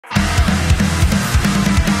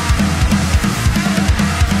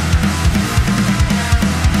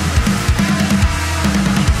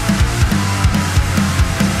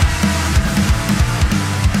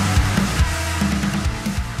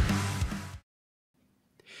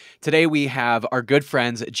Today we have our good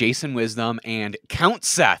friends Jason Wisdom and Count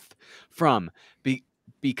Seth from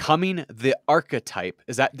Becoming the Archetype.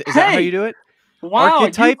 Is that how you do it? Wow,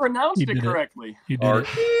 Archetype? you pronounced it correctly. You did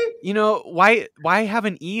it. You know, why have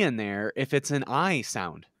an E in there if it's an I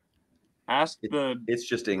sound? Ask it's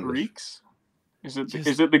just English. Greeks. Is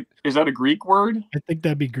that a Greek word? I think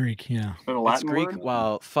that'd be Greek, yeah. Is it a Latin It's Greek. word?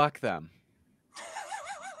 Well, fuck them.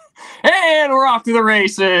 And we're off to the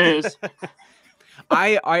races.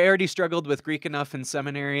 I already struggled with Greek enough in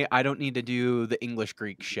seminary. I don't need to do the English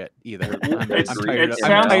Greek shit either. I'm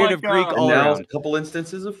tired of Greek all now around. A couple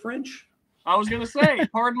instances of French. I was gonna say,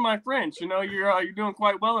 pardon my French. You know, you're doing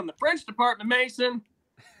quite well in the French department, Mason.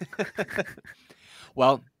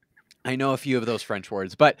 Well, I know a few of those French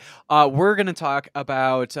words, but we're going to talk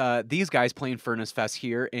about these guys playing Furnace Fest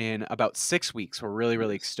here in about 6 weeks. We're really,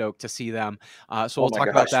 really stoked to see them. So we'll talk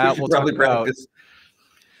about that.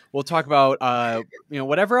 We'll talk about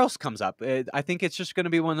whatever else comes up. I think it's just going to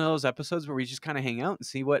be one of those episodes where we just kind of hang out and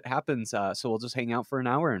see what happens. So we'll just hang out for an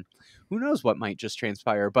hour, and who knows what might just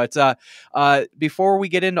transpire. But before we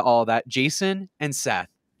get into all that, Jason and Seth,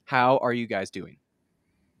 how are you guys doing?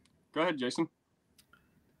 Go ahead, Jason.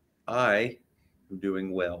 I am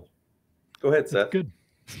doing well. Go ahead, Seth. Good.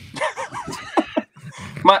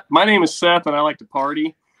 My name is Seth, and I like to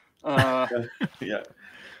party. Yeah.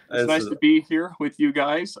 It's nice to be here with you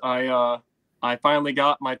guys. I finally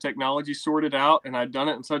got my technology sorted out, and I've done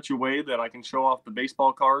it in such a way that I can show off the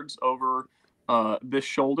baseball cards over this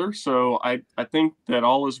shoulder. So I think that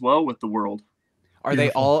all is well with the world. Are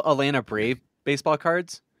they all Atlanta Brave baseball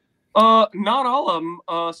cards? Not all of them.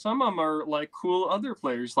 Some of them are like cool other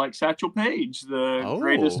players, like Satchel Paige, the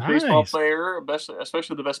greatest baseball player,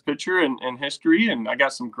 especially the best pitcher in history. And I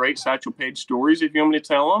got some great Satchel Paige stories if you want me to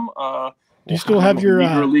tell them. Do you still have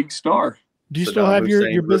your league star? Do you still have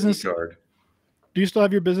your business? Do you still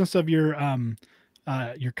have your business of your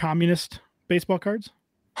communist baseball cards?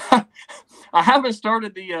 I haven't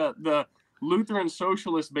started the Lutheran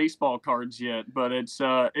Socialist baseball cards yet, but it's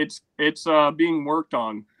being worked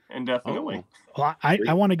on. Indefinitely. Well,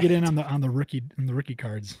 I want to get in on the rookie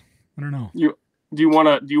cards. I don't know. Do you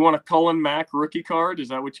want a Cullen Mack rookie card? Is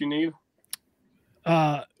that what you need?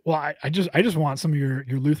 Well, I just want some of your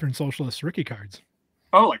Lutheran Socialist rookie cards.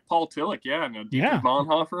 Oh, like Paul Tillich, yeah, and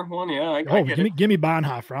Bonhoeffer one, yeah. Give me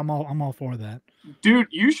Bonhoeffer. I'm all for that. Dude,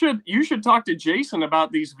 you should talk to Jason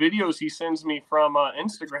about these videos he sends me from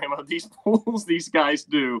Instagram of these pulls these guys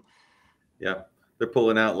do. Yeah. They're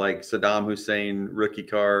pulling out like Saddam Hussein rookie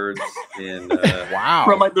cards and wow,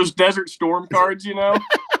 from like those Desert Storm cards, you know.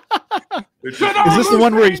 Is this the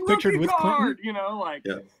one where he's pictured with Clinton? You know, like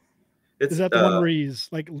is that the one where he's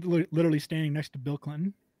like literally standing next to Bill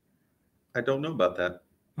Clinton? I don't know about that.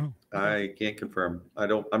 Oh, okay. I can't confirm.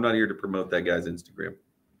 I'm not here to promote that guy's Instagram.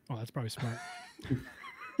 Oh, that's probably smart.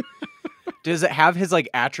 Does it have his like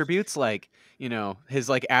attributes, like, you know, his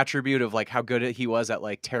like attribute of like how good he was at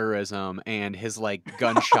like terrorism and his like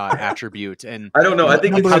gunshot attribute? And I don't know. I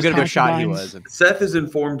think it's how good of a shot he was. Seth has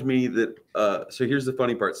informed me that. So here's the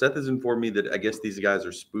funny part. Seth has informed me that I guess these guys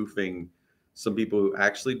are spoofing some people who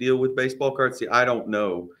actually deal with baseball cards. See, I don't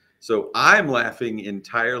know. So I'm laughing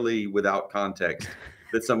entirely without context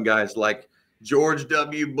that some guys like George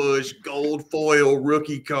W. Bush gold foil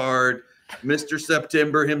rookie card, Mr.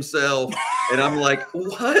 September himself, and I'm like,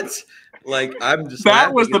 what? Like, I'm just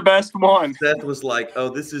that was the best one. Seth was like, oh,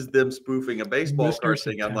 this is them spoofing a baseball card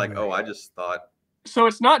thing. I'm like, oh, I just thought. So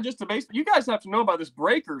it's not just a base. You guys have to know about this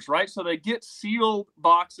breakers, right? So they get sealed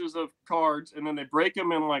boxes of cards and then they break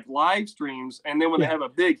them in like live streams. And then when they have a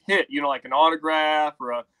big hit, you know, like an autograph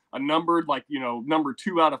or a numbered, like, you know, number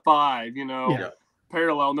 2 out of 5, you know,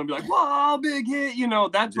 parallel, and they'll be like, wow, big hit. You know,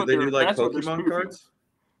 that's what they they're do. Like that's Pokemon cards?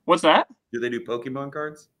 What's that? Do they do Pokemon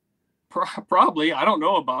cards? Probably. I don't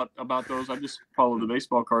know about those. I just follow the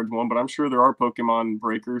baseball cards one, but I'm sure there are Pokemon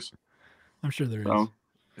breakers. I'm sure there is.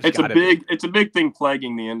 It's a big thing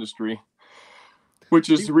plaguing the industry, which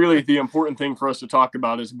is really the important thing for us to talk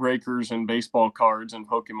about is breakers and baseball cards and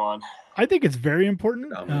Pokemon. I think it's very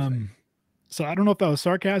important. So I don't know if that was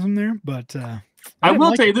sarcasm there, but I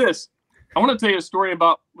will tell you this. I want to tell you a story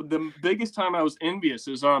about the biggest time I was envious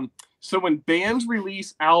is so when bands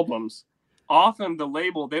release albums, often the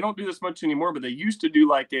label, they don't do this much anymore, but they used to do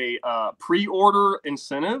like a pre-order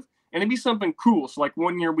incentive, and it'd be something cool. So like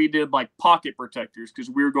one year we did like pocket protectors because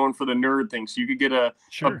we were going for the nerd thing. So you could get a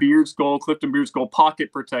Beard Skull, Clifton Beard Skull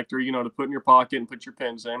pocket protector, you know, to put in your pocket and put your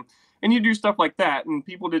pens in. And you do stuff like that. And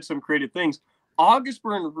people did some creative things. August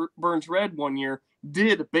Burns Red one year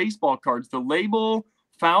did baseball cards. The label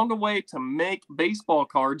found a way to make baseball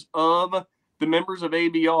cards of the members of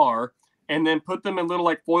ABR. and then put them in little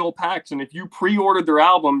like foil packs. And if you pre-ordered their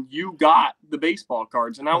album, you got the baseball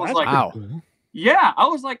cards. And I was like, wow. Cool. yeah, I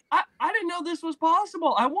was like, I didn't know this was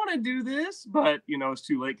possible. I want to do this, but you know, it's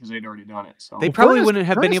too late because they'd already done it. So They probably Furnace- wouldn't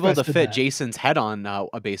have been Furnace able to Fest did fit that. Jason's head on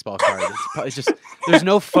a baseball card. It's just there's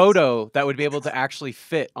no photo that would be able to actually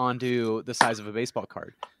fit onto the size of a baseball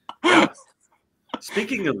card. Yeah.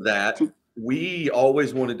 Speaking of that, we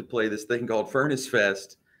always wanted to play this thing called Furnace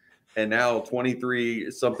Fest, and now 23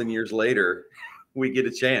 something years later, we get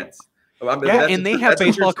a chance. I mean, Yeah, that's and a they true- have that's a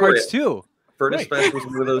true baseball story. cards too. Furnace Right. Fest was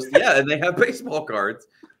one of those. Yeah, and they have baseball cards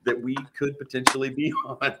that we could potentially be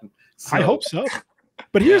on. I So, hope so.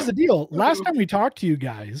 But here's the deal. Last time we talked to you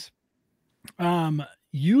guys,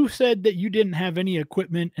 you said that you didn't have any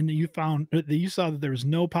equipment and that you found that you saw that there was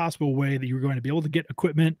no possible way that you were going to be able to get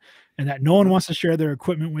equipment and that no one wants to share their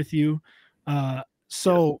equipment with you.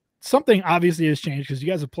 So something obviously has changed because you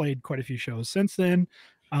guys have played quite a few shows since then.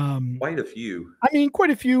 quite a few. I mean, quite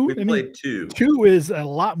a few. We I mean, played two. 2 is a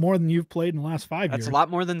lot more than you've played in the last 5 That's years. a lot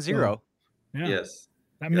more than 0. Yeah. Yes.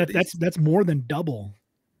 I mean, Yeah, that's more than double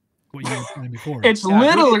what you were playing before. it's Yeah, who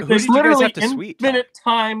literally did you guys literally have to sweet talk? infinite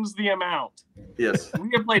times the amount. Yes. We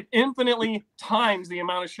have played infinitely times the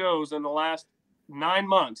amount of shows in the last 9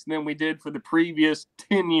 months than we did for the previous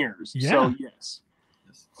 10 years. Yeah. So yes.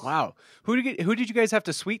 Wow. Who did you guys have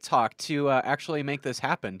to sweet talk to actually make this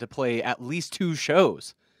happen, to play at least 2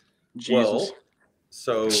 shows? Jesus. Well,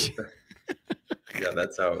 so yeah,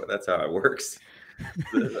 that's how it works.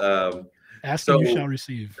 Ask and you so- shall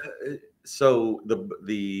receive. So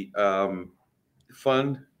the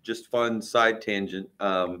fun side tangent.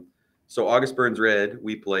 So August Burns Red,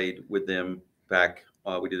 we played with them back.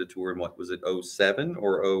 We did a tour in what was it, 07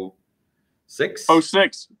 or 06?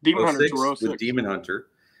 06. Demon Hunter 06 Tour 06. with Demon Hunter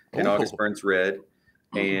and Oh. August Burns Red.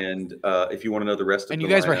 And if you want to know the rest of And the you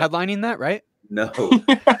guys were lineup- headlining that, right? No,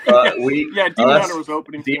 we Yeah, Demon us, Hunter was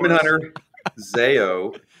opening. Demon for us. Hunter,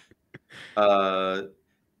 Zayo,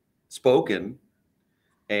 Spoken,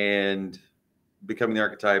 and Becoming the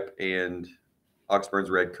Archetype and August Burns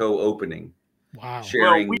Red co-opening, Wow.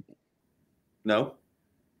 sharing. we- No,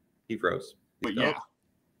 he froze. But He's yeah, gone.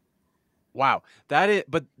 Wow. That is,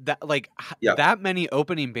 but that like Yeah. that many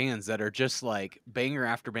opening bands that are just like banger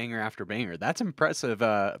after banger after banger. That's impressive.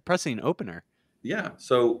 Pressing opener. Yeah.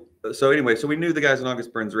 So anyway, so we knew the guys in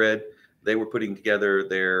August Burns Red. They were putting together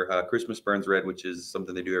their Christmas Burns Red, which is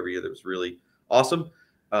something they do every year that was really awesome.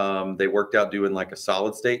 They worked out doing like a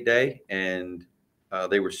solid state day, and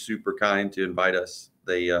they were super kind to invite us.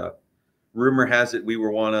 They rumor has it we were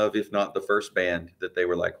one of, if not the first band that they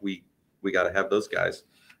were like, we got to have those guys.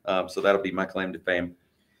 So that'll be my claim to fame.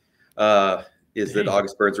 Is that Dang.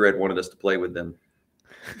 August Burns Red wanted us to play with them.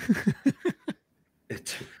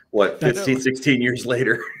 What, That's- 15, 16 years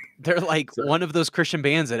later? They're like So- one of those Christian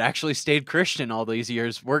bands that actually stayed Christian all these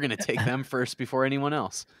years. We're gonna take them first before anyone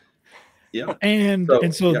else. Yeah. And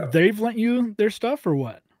So, yeah. they've lent you their stuff or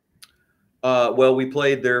what? Well, we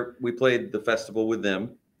played the festival with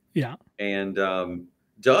them. Yeah. And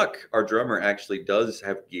Duck, our drummer, actually does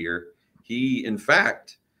have gear. He, in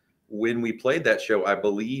fact, when we played that show, I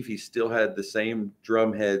believe he still had the same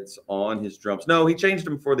drum heads on his drums. No, he changed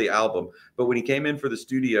them for the album. But when he came in for the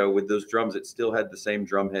studio with those drums, it still had the same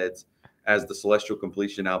drum heads as the Celestial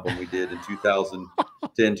Completion album we did in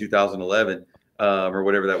 2010, 2011, or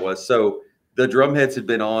whatever that was. So the drum heads had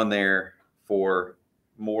been on there for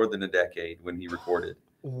more than a decade when he recorded.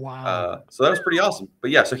 Wow. So that was pretty awesome.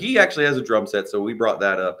 But yeah, so he actually has a drum set. So we brought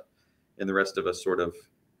that up, and the rest of us sort of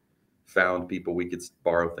found people we could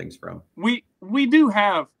borrow things from. we do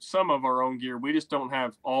have some of our own gear. We just don't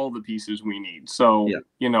have all the pieces we need. So Yeah.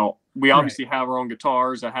 you know, we obviously have our own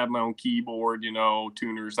guitars. I have my own keyboard. You know,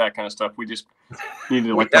 tuners, that kind of stuff. We just needed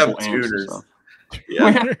like We a have couple amps and tuners. stuff.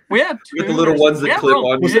 Yeah. We have You get the little tuners. ones We that have clip our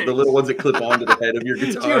own on. gigs. The little ones that clip onto the head of your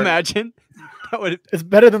guitar. Could you imagine? That would It's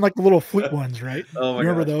better than like the little flute ones, right? Oh my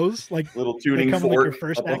Remember gosh. those? Like Little tuning come with, like, your fork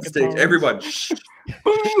first up on back stage. guitars. Everyone, shh.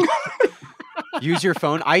 use your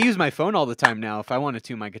phone. I use my phone all the time now if I want to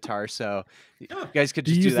tune my guitar. So you Yeah. guys could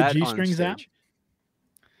Do you just do use the that on G-Strings app? stage.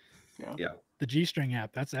 the G string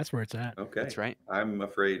app. That's where it's at. Okay. That's right. I'm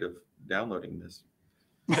afraid of downloading this.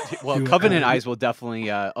 Well, Do it. Covenant Eyes will definitely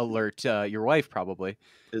alert your wife probably.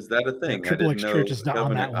 Is that a thing? I Triple didn't X know. Church is not on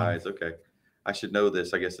Covenant that one. Eyes. Okay. I should know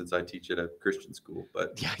this, I guess, since I teach at a Christian school,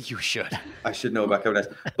 but Yeah, you should. I should know about Covenant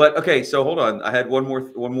Eyes. But okay, so hold on. I had one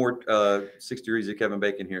more 6 degrees of Kevin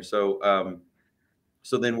Bacon here. So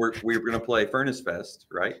so then we're going to play Furnace Fest,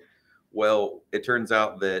 right? Well, it turns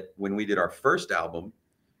out that when we did our first album,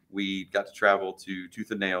 we got to travel to Tooth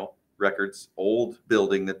and Nail Records, old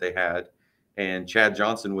building that they had, and Chad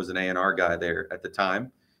Johnson was an A&R guy there at the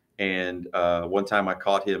time, And one time I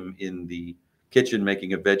caught him in the kitchen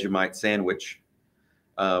making a Vegemite sandwich,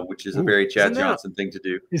 which is a very Chad Johnson thing to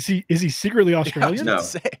do. Is he secretly Australian?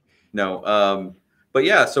 No. But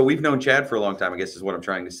yeah, so we've known Chad for a long time, I guess is what I'm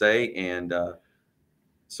trying to say. And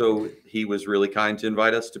so he was really kind to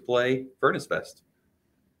invite us to play Furnace Fest.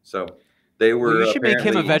 So they were. Well, you should make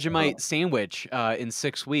him a Vegemite sandwich in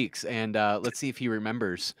 6 weeks, and let's see if he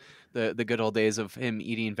remembers the good old days of him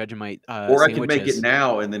eating Vegemite or sandwiches. I could make it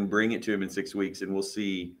now and then bring it to him in 6 weeks, and we'll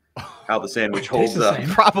see how the sandwich holds up.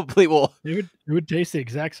 Probably will. It would taste the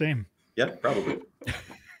exact same. Yeah, probably.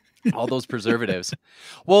 All those preservatives.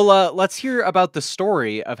 Well, let's hear about the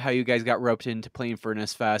story of how you guys got roped into playing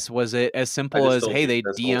Furnace Fest. Was it as simple as, hey, they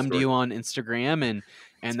DM'd you on Instagram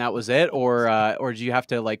and that was it, or did you have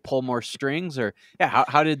to like pull more strings, or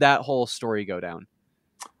how did that whole story go down?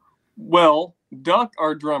 Well, Duck,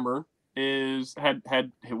 our drummer, he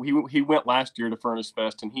went last year to Furnace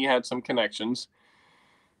Fest and he had some connections.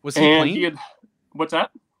 Was he playing? What's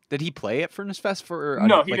that? Did he play at Furnace Fest for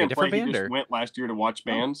no? He like didn't a different play. band, He just or went last year to watch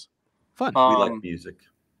bands. Fun. We like music.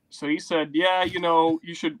 So he said, "Yeah,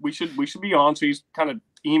 we should be on." So he's kind of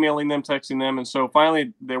emailing them, texting them, and so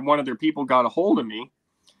finally, one of their people got a hold of me,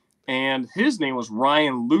 and his name was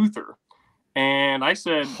Ryan Luther, and I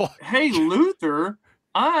said, "Hey, Luther,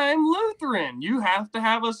 I'm Lutheran. You have to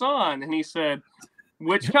have us on." And he said,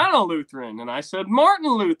 "Which kind of Lutheran?" And I said, "Martin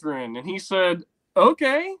Lutheran." And he said,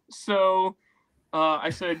 "Okay." So I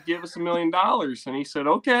said, "Give us $1 million." And he said,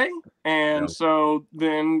 "Okay." And so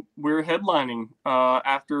then we're headlining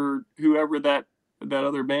after whoever that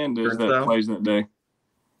other band is that plays that day.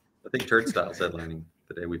 I think Turnstile's headlining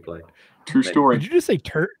the day we play. True story. Did you just say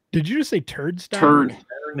turd? Did you just say turd style?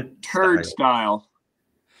 Turd style.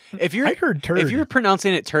 I heard turd. If you're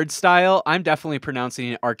pronouncing it turd style, I'm definitely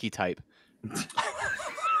pronouncing it archetype.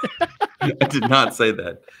 I did not say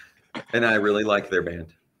that. And I really like their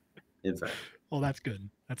band. In fact. Well, that's good.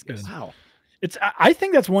 That's good. Wow. I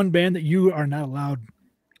think that's one band that you are not allowed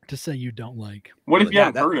to say you don't like. What if you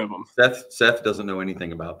haven't heard of them? Seth doesn't know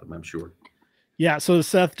anything about them, I'm sure. Yeah, so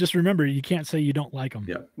Seth, just remember, you can't say you don't like them.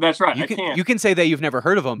 Yeah, that's right. You can say that you've never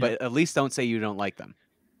heard of them, but at least don't say you don't like them.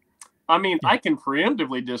 I mean, I can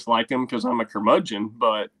preemptively dislike them because I'm a curmudgeon,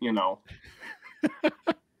 but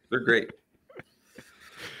they're great.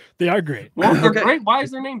 They are great. Well, they're great. Why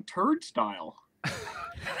is their name Turd Style?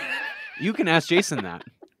 You can ask Jason that.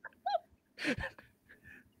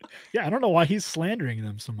 Yeah, I don't know why he's slandering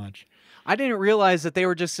them so much. I didn't realize that they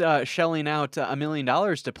were just shelling out $1 million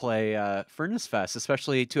to play Furnace Fest,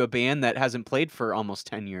 especially to a band that hasn't played for almost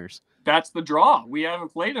 10 years. That's the draw. We haven't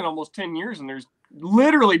played in almost 10 years, and there's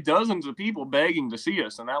literally dozens of people begging to see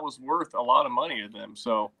us, and that was worth a lot of money to them.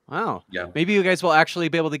 So, wow. Yeah. Maybe you guys will actually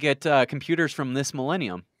be able to get computers from this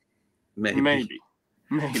millennium. Maybe.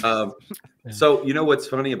 So, you know what's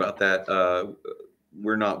funny about that?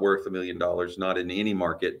 We're not worth $1 million, not in any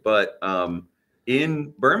market, but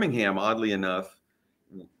in Birmingham, oddly enough,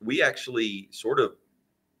 we actually sort of,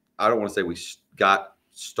 I don't want to say we got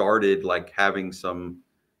started like having some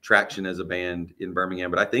traction as a band in Birmingham,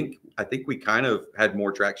 but I think we kind of had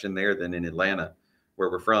more traction there than in Atlanta, where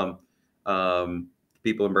we're from.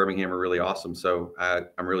 People in Birmingham are really awesome. So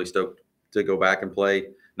I'm really stoked to go back and play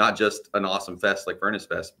not just an awesome fest like Furnace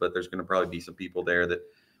Fest, but there's going to probably be some people there that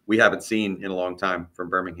we haven't seen in a long time from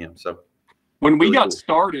Birmingham. So when we got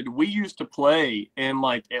started, we used to play in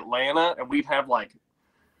like Atlanta, and we'd have like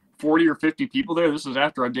 40 or 50 people there. This was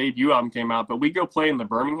after our debut album came out, but we'd go play in the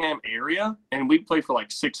Birmingham area, and we'd play for like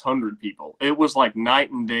 600 people. It was like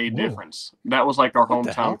night and day difference. That was like our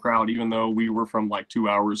hometown crowd, even though we were from like 2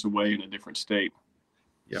 hours away in a different state.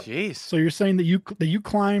 Yep. Jeez. So you're saying that you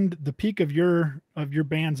climbed the peak of your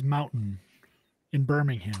band's mountain in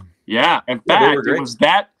Birmingham? Yeah. In fact, it was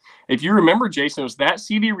that. If you remember, Jason, it was that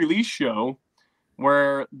CD release show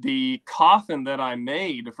where the coffin that I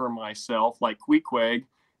made for myself, like Queequeg,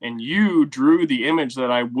 and you drew the image that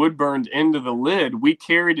I wood burned into the lid. We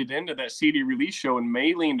carried it into that CD release show, and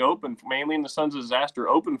Maylene the Sons of Disaster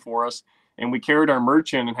opened for us, and we carried our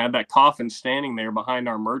merch in and had that coffin standing there behind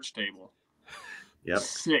our merch table. Yep.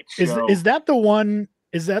 Sick show. Is that the one?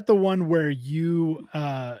 Is that the one where you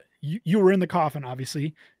were in the coffin,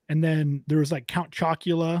 obviously, and then there was like Count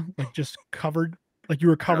Chocula, like just covered, like you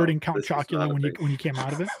were covered in Count Chocula when you came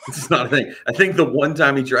out of it? This is not a thing. I think the one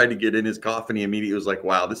time he tried to get in his coffin, he immediately was like,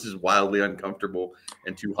 "Wow, this is wildly uncomfortable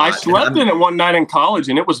and too hot." I slept in it one night in college,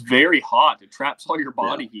 and it was very hot. It traps all your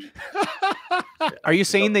body heat. Are you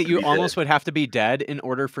saying that you almost would have to be dead in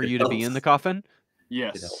order for you to be in the coffin?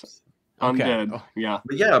 Yes. I'm dead. Yeah.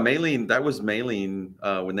 But yeah, Maylene, that was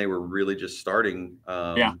Maylene when they were really just starting.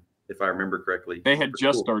 if I remember correctly. They had Pretty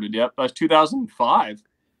just cool. started. Yep, that was 2005.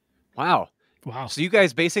 Wow. Wow. So you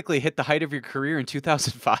guys basically hit the height of your career in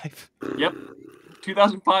 2005. Yep.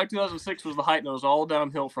 2005, 2006 was the height, and it was all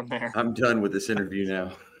downhill from there. I'm done with this interview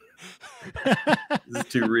now. This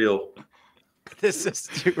is too real. This is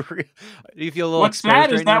too real. Do you feel a little What's exposed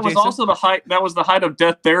sad is right now, that was Jason? also the height. That was the height of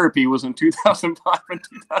Death Therapy. Was in 2005 and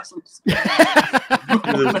 2006.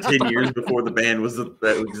 It was 10 years before the band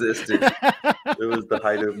that existed. It was the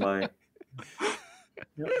height of my.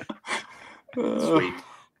 Sweet.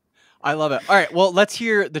 I love it. All right, well, let's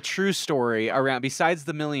hear the true story around. Besides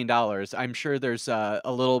the $1 million, I'm sure there's a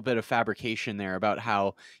little bit of fabrication there about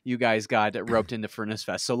how you guys got roped into Furnace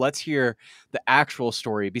Fest. So let's hear the actual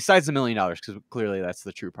story besides the $1 million, because clearly that's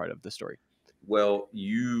the true part of the story. Well,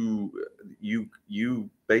 you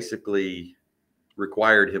basically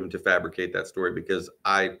required him to fabricate that story because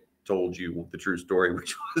I told you the true story,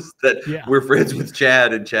 which was that we're friends with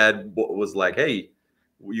Chad, and Chad was like, "Hey,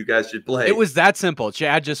 you guys should play." It was that simple.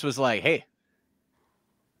 Chad just was like, "Hey."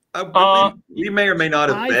 We may or may not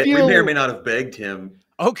have begged. We may or may not have begged him.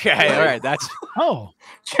 Okay, all right, that's. Oh,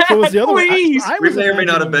 Chad, so was the other please. We may or may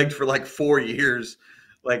not have begged for like 4 years.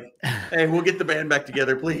 Like, hey, we'll get the band back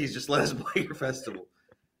together. Please, just let us play your festival.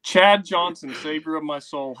 Chad Johnson, savior of my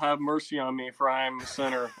soul, have mercy on me, for I am a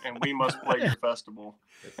sinner, and we must play your festival.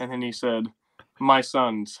 And then he said, "My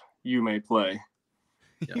sons, you may play."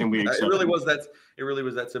 Yeah. And we accepted. It really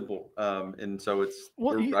was that simple. And so it's.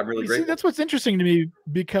 Well, I'm really see, grateful. that's what's interesting to me,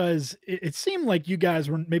 because it seemed like you guys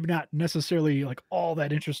were maybe not necessarily like all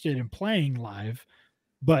that interested in playing live,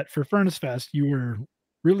 but for Furnace Fest, you were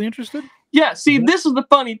really interested. Yeah, see, this is the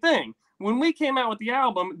funny thing. When we came out with the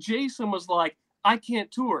album, Jason was like, "I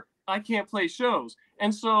can't tour. I can't play shows."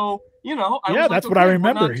 And so, I was that's like, what I okay,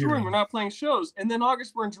 remember we're not touring, hearing. we're not playing shows. And then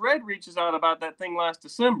August Burns Red reaches out about that thing last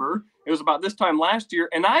December. It was about this time last year.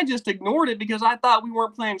 And I just ignored it because I thought we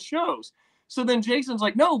weren't playing shows. So then Jason's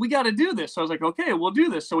like, "No, we got to do this." So I was like, "Okay, we'll do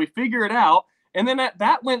this." So we figure it out. And then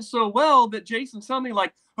that went so well that Jason suddenly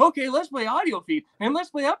like, "Okay, let's play Audio Feed, and let's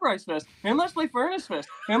play Uprise Fest, and let's play Furnace Fest,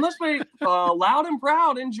 and let's play Loud and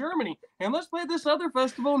Proud in Germany, and let's play this other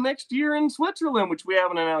festival next year in Switzerland, which we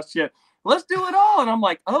haven't announced yet. Let's do it all." And I'm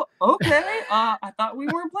like, "Oh, okay. I thought we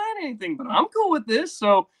weren't planning anything, but I'm cool with this."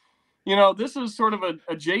 So, this is sort of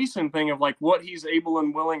a Jason thing of like what he's able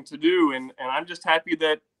and willing to do. And I'm just happy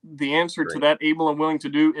that the answer to that able and willing to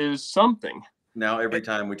do is something. Now, every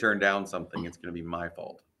time we turn down something, it's going to be my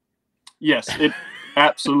fault. Yes, it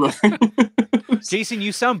absolutely. Jason,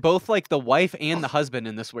 you sound both like the wife and the husband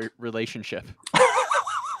in this relationship.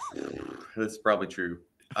 That's probably true.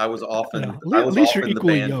 I was often, At I was least you're often the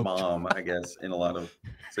equally band yoked. mom, I guess, in a lot of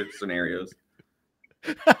scenarios.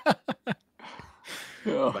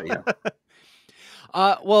 But yeah.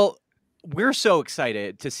 Well, we're so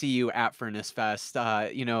excited to see you at Furnace Fest.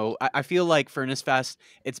 I feel like Furnace Fest,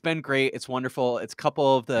 it's been great. It's wonderful. It's a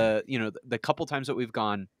couple of the couple times that we've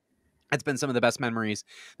gone, it's been some of the best memories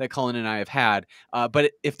that Cullen and I have had.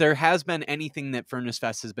 But if there has been anything that Furnace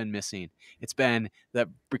Fest has been missing, it's been that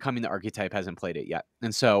Becoming the Archetype hasn't played it yet.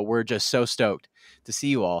 And so we're just so stoked to see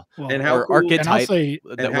you all. Well, And how Or cool, Archetype, and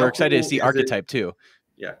that we're excited to cool see is Archetype too.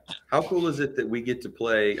 Yeah. How cool is it that we get to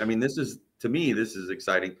play? I mean, to me, this is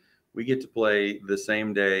exciting. We get to play the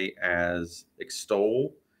same day as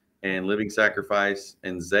Extol and Living Sacrifice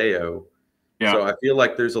and Zayo. Yeah. So I feel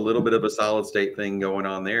like there's a little bit of a solid state thing going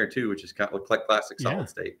on there too, which is kind of like classic solid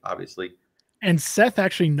state, obviously. And Seth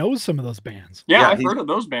actually knows some of those bands. Yeah, I've heard of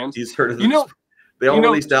those bands. He's heard of those. They all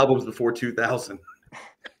released albums before 2000.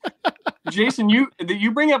 Jason, you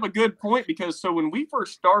bring up a good point, because so when we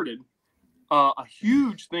first started, a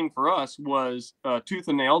huge thing for us was Tooth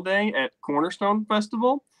and Nail Day at Cornerstone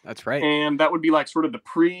Festival. That's right. And that would be like sort of the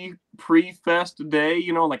pre-fest day,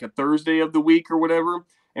 like a Thursday of the week or whatever.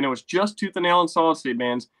 And it was just Tooth and Nail and Solid State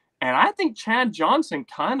bands. And I think Chad Johnson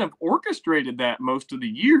kind of orchestrated that most of the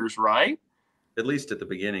years, right? At least at the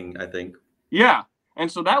beginning, I think. Yeah. And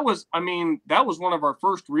so that was one of our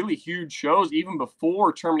first really huge shows, even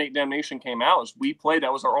before Terminate Damnation came out. As we played,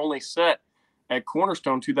 that was our only set at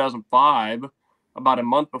Cornerstone 2005, about a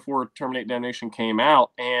month before Terminate Damnation came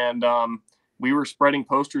out. And we were spreading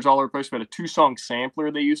posters all over the place. We had a 2-song sampler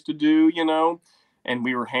they used to do, and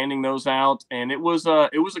we were handing those out. And it was a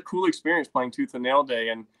cool experience playing Tooth and Nail Day.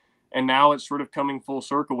 And now it's sort of coming full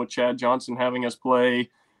circle with Chad Johnson having us play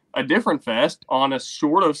a different fest on a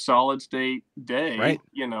sort of solid state day, right?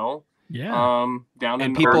 Yeah. Down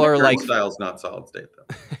in people are like, style's not solid state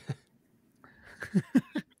though.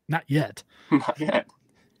 Not yet. Not yet.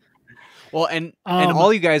 Well, and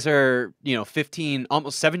all you guys are, 15,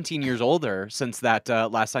 almost 17 years older since that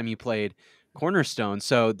last time you played Cornerstone.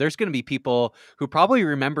 So there's going to be people who probably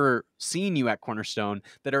remember seeing you at Cornerstone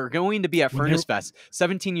that are going to be at Furnace Fest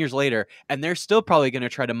 17 years later, and they're still probably going to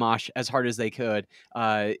try to mosh as hard as they could,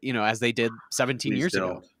 as they did 17 years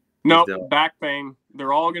ago. No, back pain.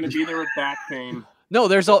 They're all going to be there with back pain. No,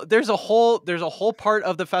 there's a whole part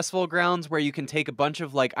of the festival grounds where you can take a bunch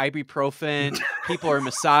of like ibuprofen. People are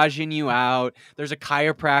massaging you out. There's a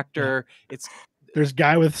chiropractor. There's a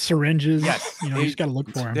guy with syringes. Yes, you just got to look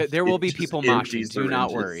for him. There will be people moshing. Do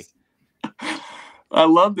not worry. I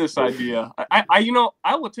love this idea.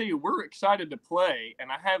 I will tell you, we're excited to play,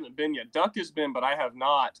 and I haven't been yet. Duck has been, but I have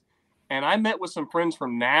not. And I met with some friends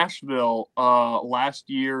from Nashville last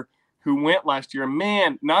year who went last year.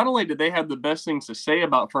 Man, not only did they have the best things to say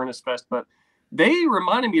about Furnace Fest, but they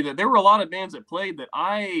reminded me that there were a lot of bands that played that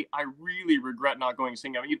I really regret not going to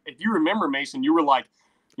sing. I mean, if you remember, Mason, you were like,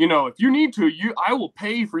 if you need to, I will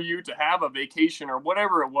pay for you to have a vacation or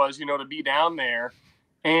whatever it was, to be down there.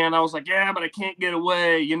 And I was like, yeah, but I can't get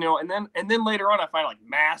away, and then later on I find like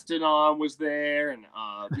Mastodon was there and,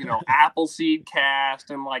 Appleseed Cast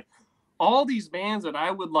and like all these bands that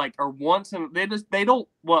I would like are once and they don't,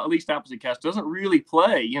 well, at least Appleseed Cast doesn't really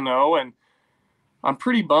play, and I'm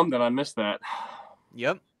pretty bummed that I missed that.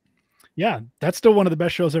 Yep. Yeah, that's still one of the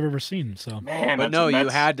best shows I've ever seen. So, man, but no, you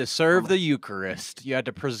had to serve the Eucharist. You had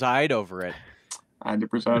to preside over it. I had to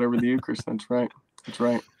preside over the Eucharist. That's right. That's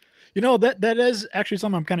right. That is actually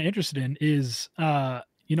something I'm kind of interested in. Is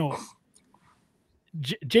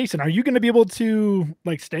Jason, are you going to be able to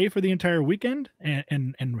like stay for the entire weekend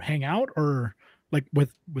and hang out, or like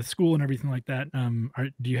with school and everything like that?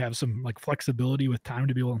 Do you have some like flexibility with time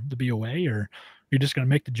to be able to be away, or you're just going to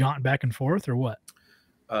make the jaunt back and forth, or what?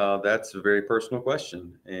 That's a very personal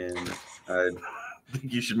question, and I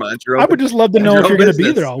think you should mind your own. I would just love to know if you're going to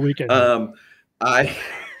be there all weekend.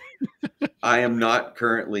 I am not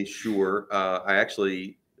currently sure. I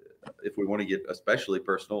actually, if we want to get especially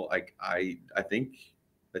personal, I think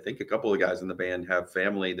a couple of guys in the band have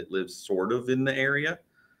family that lives sort of in the area,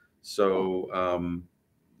 so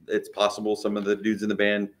it's possible some of the dudes in the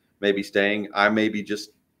band may be staying. I may be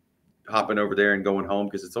just hopping over there and going home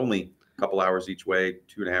because it's only couple hours each way,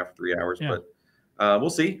 2.5, 3 hours, but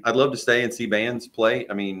we'll see. I'd love to stay and see bands play.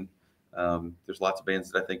 I mean, there's lots of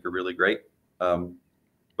bands that I think are really great,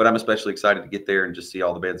 but I'm especially excited to get there and just see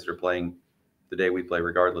all the bands that are playing the day we play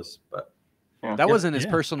regardless. But that wasn't as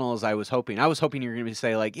personal as I was hoping. I was hoping you were going to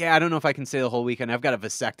say like, I don't know if I can stay the whole weekend. I've got a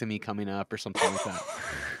vasectomy coming up or something like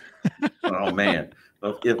that. Oh man,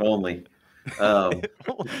 if only.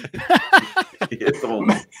 If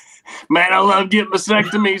only. Man, I love getting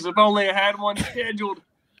vasectomies. If only I had one scheduled.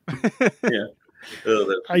 Yeah.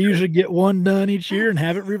 I usually get one done each year and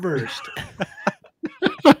have it reversed.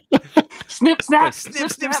 Snip, snap,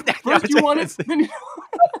 snip, snap. First you want it, then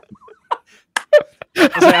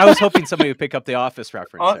I was hoping somebody would pick up the Office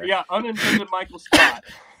reference. Yeah, unintended Michael Scott.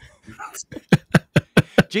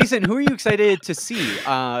 Jason, who are you excited to see?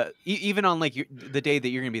 Even on like the day that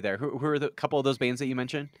you're going to be there, who are the couple of those bands that you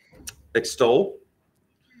mentioned? Extol.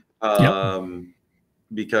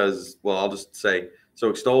 Because, well, I'll just say, so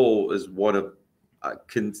Extol is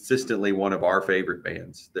consistently one of our favorite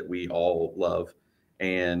bands that we all love.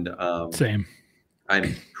 And same.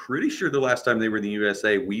 I'm pretty sure the last time they were in the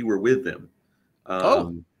USA, we were with them,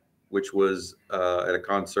 which was at a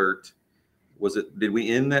concert. Did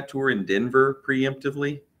we end that tour in Denver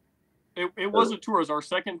preemptively? It was a tour. It was our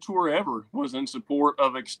second tour ever, was in support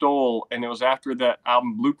of Extol. And it was after that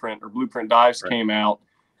album Blueprint Dives came out.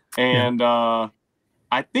 And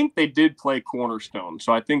I think they did play Cornerstone.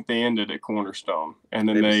 So I think they ended at Cornerstone. And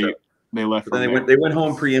then they left. Then they went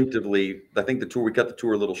home preemptively. I think we cut the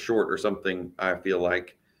tour a little short or something, I feel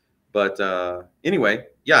like. But anyway,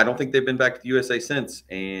 I don't think they've been back to the USA since.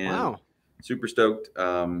 And super stoked.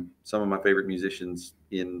 Some of my favorite musicians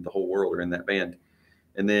in the whole world are in that band.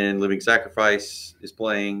 And then Living Sacrifice is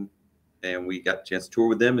playing, and we got a chance to tour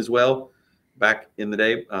with them as well back in the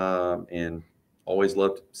day. And always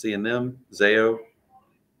loved seeing them. Zayo,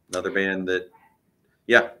 another band that,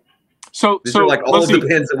 So these are like all of the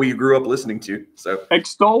bands that we grew up listening to. So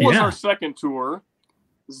Extol was our second tour.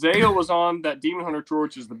 Zayo was on that Demon Hunter tour,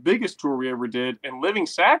 which is the biggest tour we ever did. And Living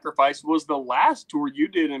Sacrifice was the last tour you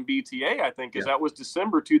did in BTA, I think, because that was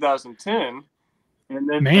December 2010. And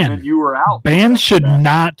then you were out. Bands should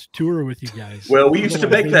not tour with you guys. Well, we used to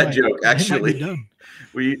make that joke, actually.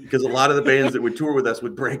 Because a lot of the bands that would tour with us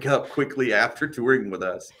would break up quickly after touring with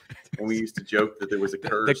us. And we used to joke that there was a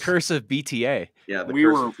curse. The curse of BTA. Yeah, the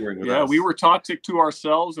curse of touring with us. Yeah, we were toxic to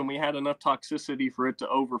ourselves, and we had enough toxicity for it to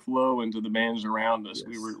overflow into the bands around us.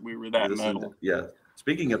 Yes. We were that metal. Yeah.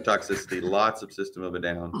 Speaking of toxicity, lots of System of a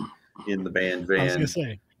Down. in the band I was van. gonna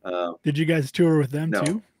say, did you guys tour with them no.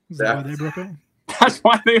 too? Is that why they broke up? That's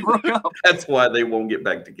why they broke up. That's why they won't get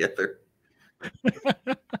back together.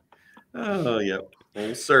 Oh, yeah.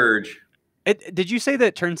 Old Surge. Did you say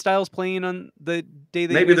that Turnstile's playing on the day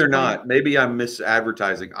that Maybe you guys they're are playing? not. Maybe I'm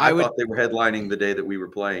misadvertising. I thought they were headlining the day that we were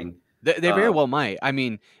playing. They very well might. I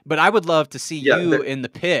mean, but I would love to see you in the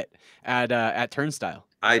pit at Turnstile.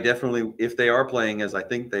 I definitely, if they are playing as I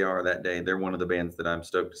think they are that day, they're one of the bands that I'm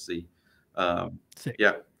stoked to see.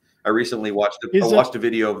 Yeah, I recently watched a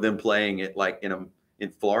video of them playing it like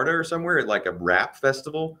in Florida or somewhere at like a rap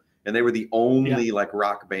festival, and they were the only like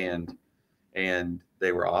rock band, and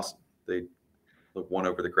they were awesome. They won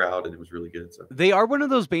over the crowd, and it was really good. So they are one of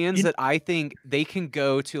those bands that I think they can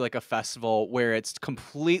go to like a festival where it's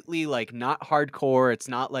completely like not hardcore, it's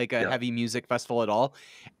not like a heavy music festival at all,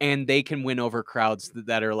 and they can win over crowds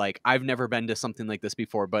that are like, I've never been to something like this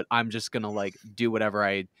before, but I'm just gonna like do whatever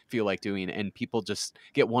I feel like doing, and people just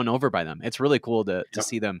get won over by them. It's really cool to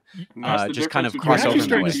see them just kind of cross over. You're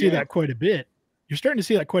starting to see that quite a bit. You're starting to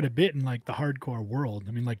see that quite a bit in like the hardcore world.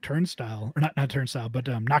 I mean, like Turnstile, or not Turnstile, but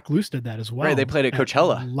Knock Loose did that as well. Right, they played at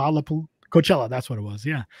Coachella. Coachella, that's what it was.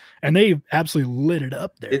 Yeah, and they absolutely lit it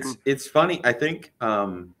up there. It's funny. I think a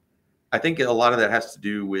lot of that has to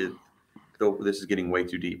do with. This is getting way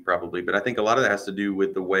too deep, probably, but I think a lot of that has to do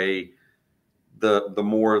with the way the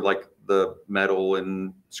more like the metal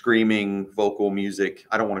and screaming vocal music.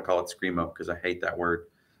 I don't want to call it screamo because I hate that word,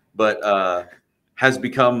 but has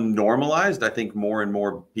become normalized. I think more and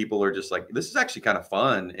more people are just like, this is actually kind of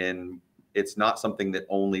fun, and it's not something that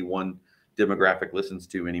only one demographic listens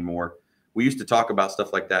to anymore. We used to talk about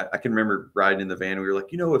stuff like that. I can remember riding in the van. We were like,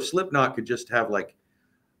 if Slipknot could just have like,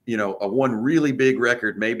 a one really big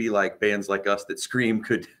record, maybe like bands like us that scream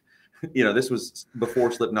could, this was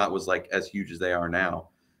before Slipknot was like as huge as they are now.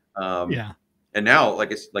 And now,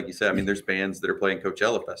 like you said, I mean, there's bands that are playing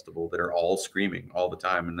Coachella Festival that are all screaming all the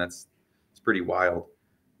time, and it's pretty wild.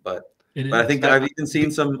 But I think that I've even seen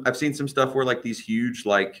some stuff where like these huge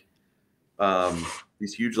like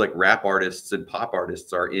rap artists and pop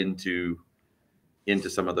artists are into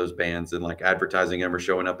some of those bands and like advertising them or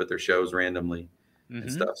showing up at their shows randomly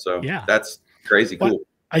and stuff. So that's crazy cool.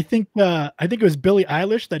 I think it was Billie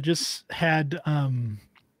Eilish that just had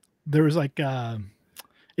there was like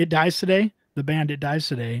It Dies Today, the band It Dies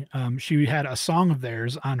Today. She had a song of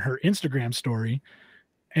theirs on her Instagram story,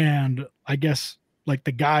 and I guess like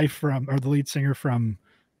the guy the lead singer from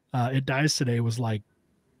It Dies Today was like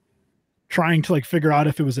trying to like figure out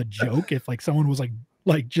if it was a joke, if like someone was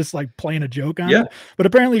like just like playing a joke on it. But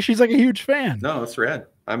apparently she's like a huge fan. No, that's rad.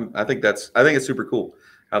 I think it's super cool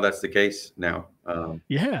how that's the case now. But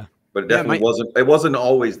it definitely wasn't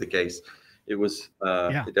always the case. It was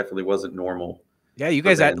it definitely wasn't normal. Yeah, you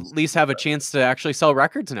guys at least have a chance to actually sell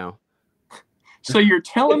records now. So you're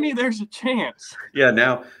telling me there's a chance? Yeah,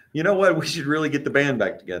 now you know what? We should really get the band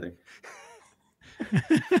back together.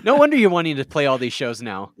 No wonder you're wanting to play all these shows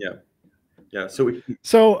now. Yeah. So we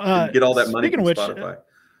get all that money from Spotify.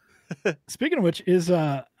 Speaking of which, is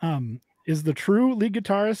the true lead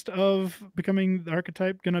guitarist of Becoming the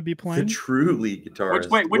Archetype going to be playing? The true lead guitarist.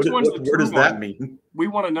 Which one's the true one? What does that mean? We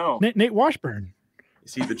want to know. Nate Washburn.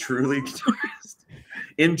 Is he the true lead guitarist?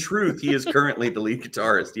 In truth, he is currently the lead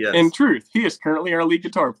guitarist. Yes. In truth, he is currently our lead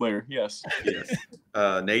guitar player. Yes. Yes.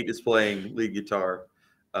 Nate is playing lead guitar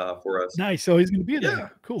for us. Nice. So he's going to be there. Yeah,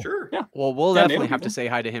 cool. Sure. Yeah. Well, we'll definitely have to say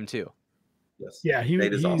hi to him too. Yes. Yeah.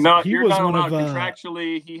 Nate is awesome. No, he you're was not one allowed. of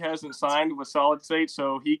Contractually, he hasn't signed with Solid State,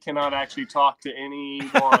 so he cannot actually talk to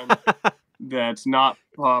anyone that's not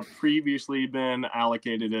previously been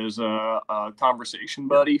allocated as a conversation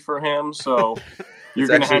buddy for him. So you're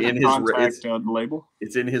going to have to contact the label.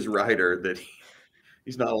 It's in his rider that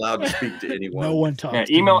he's not allowed to speak to anyone. No one talks.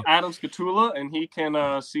 Yeah, email Adam Scatula, and he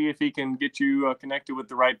can see if he can get you connected with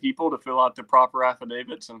the right people to fill out the proper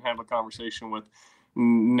affidavits and have a conversation with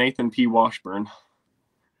Nathan P. Washburn.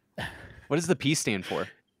 What does the P stand for?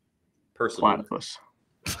 Personal. Platypus.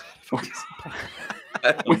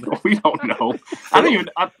 we don't know.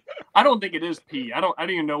 I don't think it is P. I don't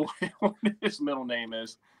even know what his middle name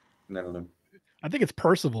is. I don't know. I think it's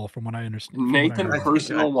Percival, from what I understand. Nathan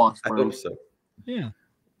Personal Washburn. I hope so. Yeah.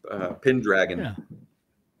 Pendragon. Yeah.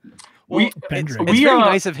 Well, it's very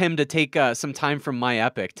nice of him to take some time from My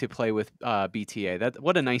Epic to play with BTA.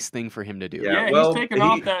 What a nice thing for him to do. Yeah, he's taken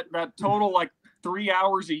off that total like 3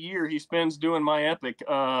 hours a year he spends doing My Epic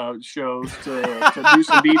shows to do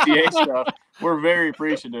some BTA stuff. We're very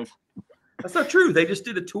appreciative. That's not true. They just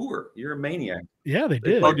did a tour. You're a maniac. Yeah, they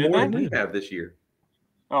did. More than we have this year.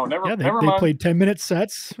 Oh, never mind. They played 10-minute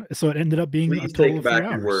sets, so it ended up being a total of 3 hours.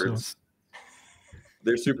 Your words.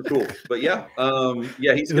 They're super cool. But yeah,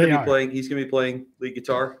 he's gonna be playing lead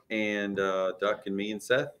guitar, and Duck and me and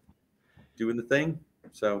Seth doing the thing.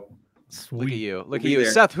 So Sweet. Look at you,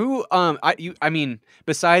 Seth. Who I mean,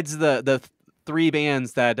 besides the three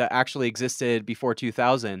bands that actually existed before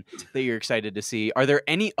 2000 that you're excited to see, are there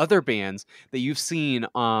any other bands that you've seen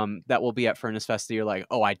that will be at Furnace Fest that you're like,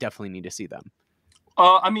 oh, I definitely need to see them?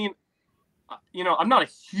 I mean, I'm not a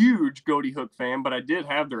huge Goaty Hook fan, but I did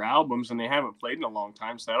have their albums, and they haven't played in a long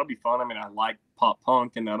time, so that'll be fun. I mean, I like pop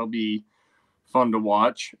punk, and that'll be fun to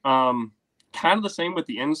watch. Kind of the same with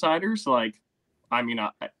the Insiders. Like, I mean,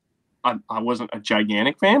 I wasn't a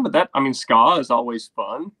gigantic fan, but ska is always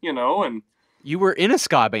fun, and you were in a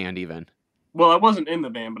ska band even. Well, I wasn't in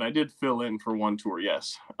the band, but I did fill in for one tour.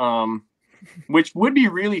 Yes. Which would be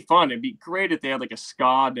really fun. It'd be great if they had like a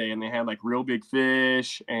ska day and they had like Real Big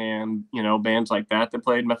Fish and, bands like that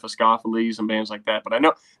played, Mephistopheles and bands like that. But I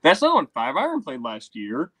know that's not when Five Iron played last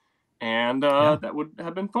year, and that would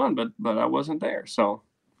have been fun, but I wasn't there. So,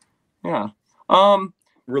 yeah.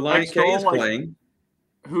 Reliant K is playing.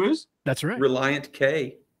 Who is? That's right. Reliant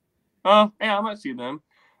K. Yeah, I might see them.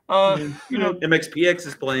 MXPX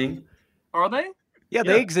is playing. Are they? Yeah,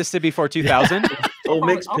 they existed before 2000. Old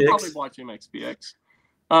Mix I'll probably watch MXPX.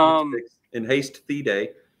 In Haste Thee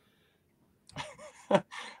Day.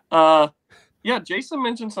 Yeah, Jason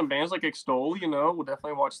mentioned some bands like Extol, we'll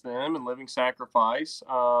definitely watch them, and Living Sacrifice.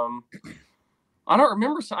 I don't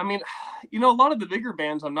remember. I mean, a lot of the bigger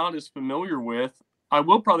bands I'm not as familiar with. I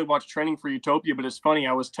will probably watch Training for Utopia, but it's funny.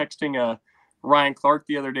 I was texting Ryan Clark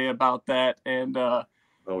the other day about that, and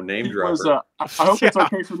name dropper. I hope it's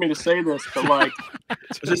okay for me to say this, but like,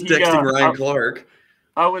 just texting Ryan Clark.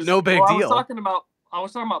 No big deal. I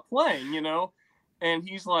was talking about playing, and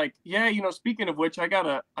he's like, yeah, speaking of which, I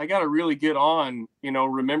gotta really get on,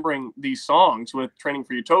 remembering these songs with Training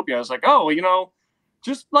for Utopia. I was like,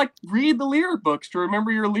 just like read the lyric books to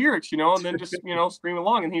remember your lyrics, and then just, stream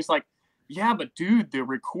along. And he's like, yeah, but dude, the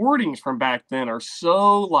recordings from back then are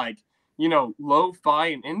so like, lo-fi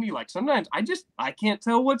and indie. Like sometimes I can't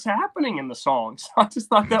tell what's happening in the songs. I just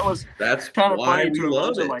thought that's kind of funny to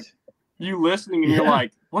imagine, like you listening and you're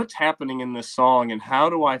like, what's happening in this song, and how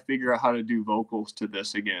do I figure out how to do vocals to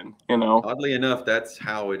this again? Oddly enough, that's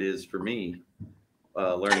how it is for me,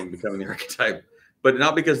 learning Becoming the Archetype. But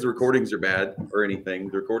not because the recordings are bad or anything.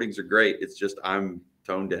 The recordings are great. It's just I'm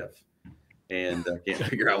tone deaf and I can't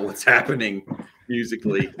figure out what's happening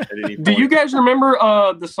musically at any point. Do you guys remember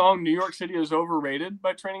the song New York City is Overrated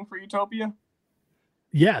by Training for Utopia?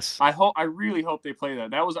 Yes. I really hope they play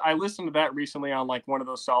that. I listened to that recently on like one of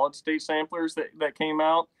those solid state samplers that came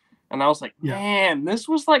out, and I was like, man, this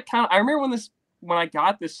was like I remember when I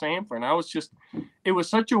got this sampler, and it was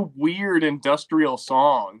such a weird industrial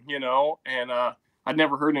song, and I'd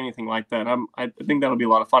never heard anything like that. I think that'll be a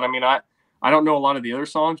lot of fun. I mean, I don't know a lot of the other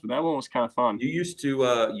songs, but that one was kind of fun. You used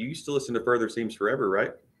to listen to Further Seems Forever,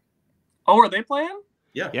 right? Oh, are they playing?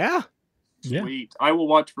 Yeah. Sweet. I will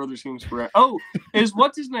watch Further Seems Forever. Oh, is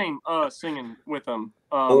what's his name singing with them?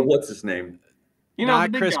 What's his name?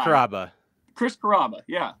 Not Chris Carrabba. Chris Carrabba,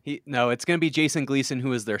 yeah. No, it's going to be Jason Gleason,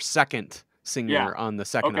 who is their second singer on the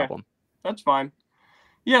second album. That's fine.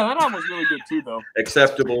 Yeah, that album was really good too, though.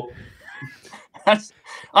 Acceptable.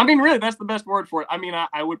 Really, that's the best word for it. I mean,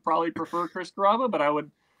 I would probably prefer Chris Carrabba, but I would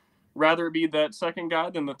rather be that second guy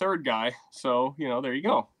than the third guy. So, there you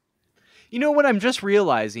go. What I'm just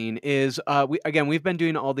realizing is, we've been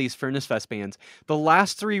doing all these Furnace Fest bands. The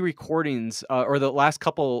last three recordings, or the last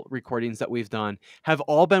couple recordings that we've done, have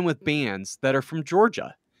all been with bands that are from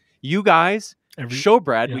Georgia. You guys,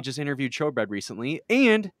 Showbread, we just interviewed Showbread recently,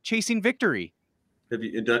 and Chasing Victory. Have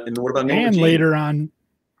you done? And what about Norma and Jean? Later on,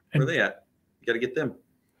 where are they at? You got to get them.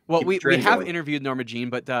 Well, we have interviewed Norma Jean,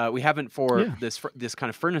 but we haven't for this kind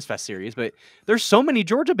of Furnace Fest series. But there's so many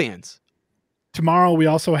Georgia bands. Tomorrow we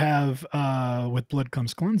also have With Blood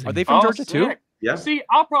Comes Cleansing. Are they from Georgia too? Yeah. See,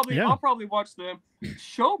 I'll probably watch them.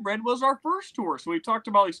 Showbread was our first tour, so we talked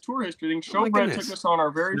about his tour history. I think Showbread took us on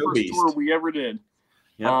our very first tour we ever did.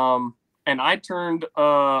 Yep. And I turned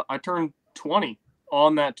 20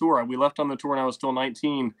 on that tour. We left on the tour when I was still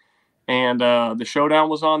 19, and the Showdown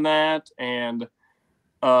was on that, and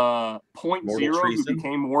Point Zero, who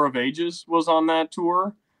became War of Ages, was on that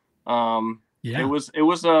tour. It was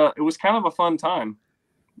kind of a fun time,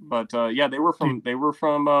 but they were from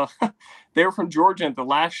Georgia. And the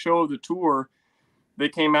last show of the tour, they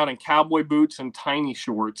came out in cowboy boots and tiny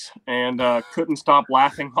shorts, and couldn't stop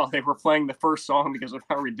laughing while they were playing the first song because of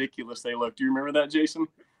how ridiculous they looked. Do you remember that, Jason?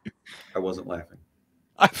 I wasn't laughing.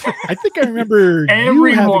 I think I remember everyone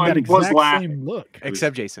you having that was exact laughing. same look,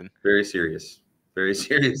 except Jason. Very serious. Very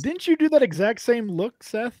serious. Didn't you do that exact same look,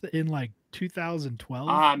 Seth, in like 2012?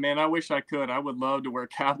 Ah, man, I wish I could. I would love to wear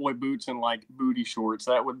cowboy boots and like booty shorts.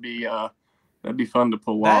 That would be that'd be fun to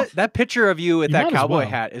pull off. That picture of you with You that might as cowboy well.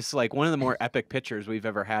 hat is like one of the more epic pictures we've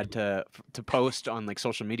ever had to post on like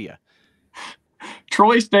social media.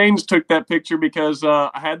 Troy Staines took that picture because I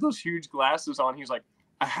had those huge glasses on. He's like,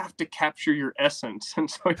 I have to capture your essence. And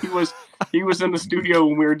so he was in the studio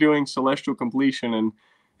when we were doing Celestial Completion, and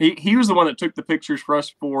he was the one that took the pictures for us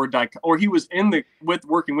for he was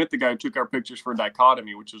working with the guy who took our pictures for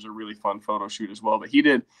Dichotomy, which was a really fun photo shoot as well. But he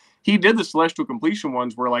did the Celestial Completion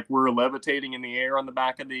ones where like we're levitating in the air on the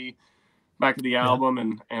back of the album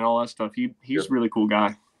and all that stuff. He's a really cool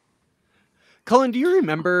guy. Cullen, do you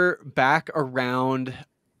remember back around,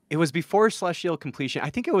 it was before Celestial Completion,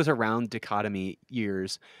 I think it was around Dichotomy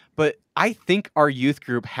years, but I think our youth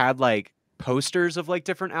group had like posters of like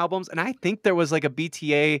different albums, and I think there was like a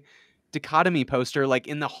BTA Dichotomy poster like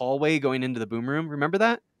in the hallway going into the boom room. Remember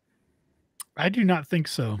that? I do not think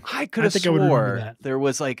so. I could have swore there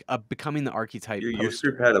was like a Becoming the Archetype Your poster. youth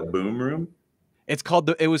group had a boom room? It's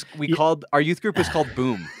called called our youth group was called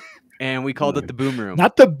Boom. And we called it the Boom Room.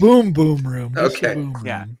 Not the Boom Room. Okay. Boom room.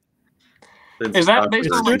 Yeah. Is that based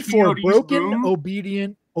It on stood like for POD's Broken Boom?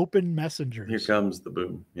 Obedient Open Messengers. Here comes the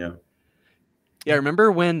boom. Yeah. Yeah,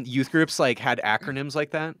 remember when youth groups like had acronyms like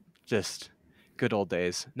that? Just good old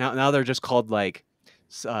days. Now they're just called like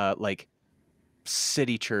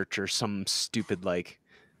City Church or some stupid like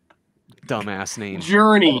dumbass name.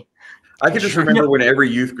 Journey. I can just remember when every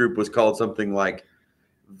youth group was called something like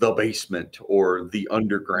the basement or the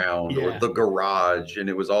underground or the garage, and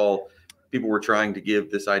it was all people were trying to give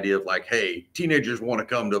this idea of like, hey, teenagers want to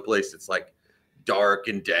come to a place that's like dark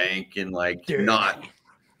and dank and like not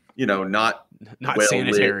well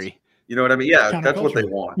sanitary lit. You know what I mean? Yeah, that's what they Counterculture.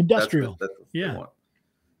 want. Industrial. That's what they want.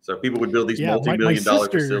 So people would build these multi-million-dollar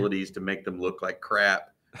facilities to make them look like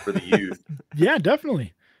crap for the youth. Yeah,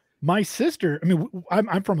 definitely. My sister, I mean,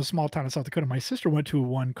 I'm from a small town in South Dakota. My sister went to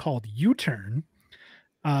one called U-Turn,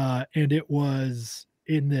 and it was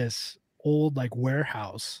in this old like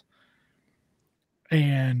warehouse,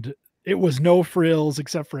 and it was no frills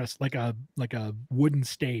except for like a wooden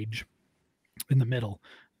stage in the middle.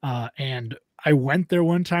 And I went there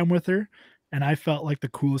one time with her, and I felt like the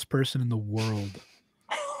coolest person in the world.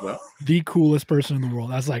 Well, the coolest person in the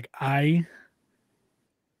world. I was like, I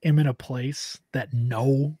am in a place that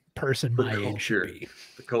no person my age should be.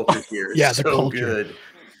 The culture here is the so culture. good.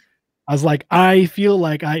 I was like, I feel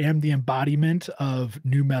like I am the embodiment of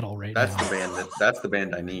new metal right now. That's the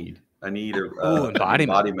band I need. I need an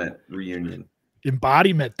embodiment reunion.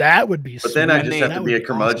 Embodiment, that would be. But then I just have to be a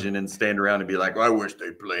curmudgeon and stand around and be like, well, I wish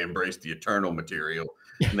they'd play Embrace the Eternal material,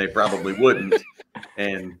 and they probably wouldn't.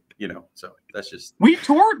 And so that's just. We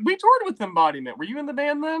toured with Embodiment. Were you in the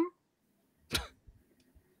band then?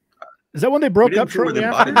 Is that when they broke up shortly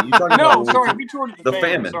after? No, sorry, we toured with the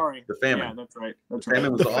Famine. Sorry, the Famine. Yeah, that's right. The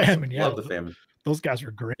Famine was awesome. Famine, yeah. Love the Famine. Those guys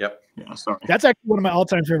were great. Yep. Yeah, sorry. That's actually one of my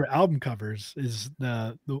all-time favorite album covers. Is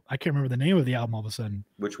the I can't remember the name of the album all of a sudden.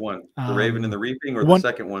 Which one? The Raven and the Reaping, or the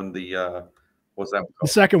second one? The what's that one called?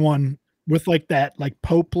 The second one with like that like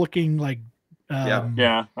Pope looking like.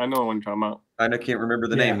 Yeah, I know what you're talking about. I can't remember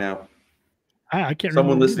the name now. I can't.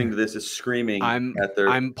 Someone listening to this is screaming.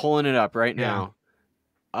 I'm pulling it up right now.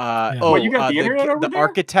 You got the internet over the there?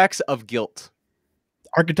 Architects of Guilt.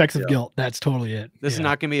 Architects of Guilt. That's totally it. This is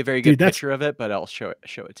not going to be a very good picture of it, but I'll show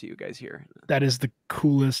it to you guys here. That is the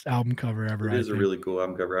coolest album cover ever. It is a really cool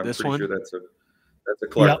album cover. I'm this pretty one? sure that's a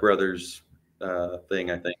Clark Brothers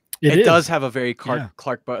thing. I think it does have a very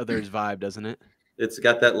Clark Brothers vibe, doesn't it? It's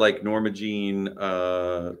got that like Norma Jean.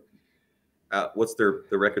 What's the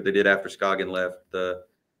record they did after Scoggin left? The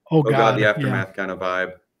Oh God, the Aftermath kind of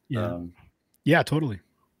vibe. Yeah. Yeah, totally.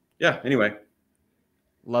 Yeah. Anyway.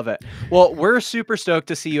 Love it. Well, we're super stoked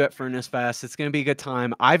to see you at Furnace Fest. It's going to be a good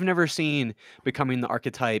time. I've never seen Becoming the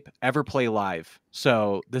Archetype ever play live.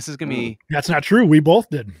 So this is going to be... That's not true. We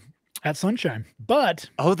both did at Sunshine. But...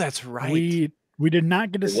 Oh, that's right. We did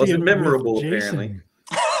not get to see it. It wasn't memorable, apparently.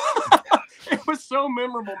 It was so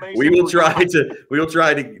memorable, Mason. We will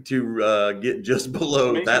try to get just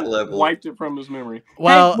below Mason that level. Wiped it from his memory.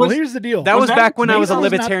 Well, here's the deal. That was back when I was a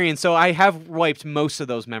libertarian, so I have wiped most of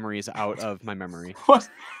those memories out of my memory.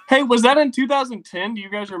 Hey, was that in 2010? Do you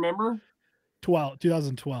guys remember?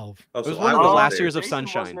 2012. It was one of the last years of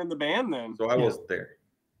Sunshine. Wasn't in the band then. So I wasn't there.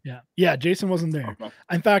 Yeah, Jason wasn't there. Okay.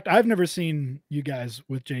 In fact, I've never seen you guys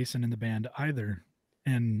with Jason in the band either,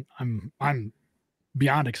 and I'm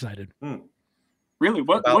beyond excited. Really?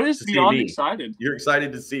 What is beyond excited? You're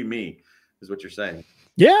excited to see me, is what you're saying.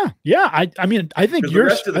 Yeah. I mean, I think 'Cause the your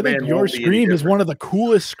rest of the band your won't be any scream is different. one of the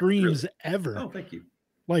coolest screams ever. Oh, thank you.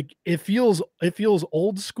 Like it feels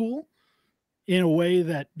old school in a way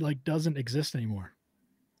that like doesn't exist anymore.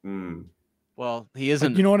 Well, he Like,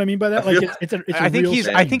 isn't. you know what I mean by that? I Like feel- it's a I think real he's.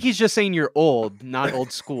 I scream. think he's just saying you're old, not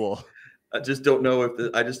old school. I just don't know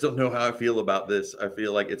I just don't know how I feel about this. I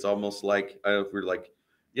feel like it's almost like if we're like,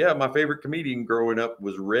 yeah, my favorite comedian growing up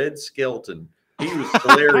was Red Skelton. He was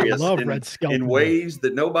hilarious love Red Skelton. in ways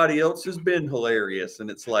that nobody else has been hilarious. And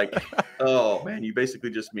it's like, oh man, you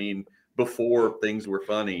basically just mean before things were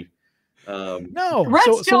funny. No, Red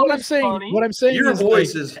so what Skelton I'm is saying, funny. what I'm saying Your is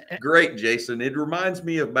voice like, is great, Jason. It reminds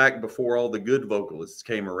me of back before all the good vocalists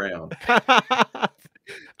came around.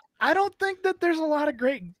 I don't think that there's a lot of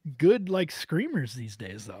good like screamers these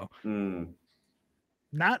days, though.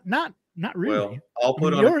 Not really. Well, I'll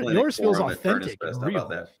put on a clinic yours for feels him at Furnace authentic Fest. and How real. about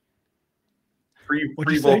that? Free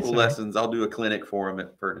What'd you say, vocal sorry? lessons. I'll do a clinic for him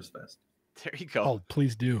at Furnace Fest There you go. Oh,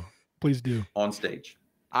 please do. on stage.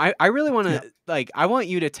 I really want to I want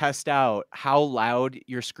you to test out how loud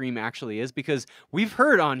your scream actually is, because we've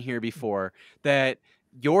heard on here before that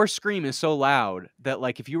your scream is so loud that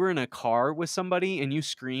like if you were in a car with somebody and you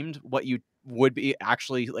screamed what you would be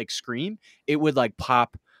actually like scream, it would like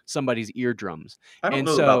pop somebody's eardrums. I don't And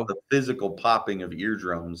know so about the physical popping of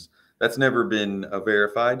eardrums. That's never been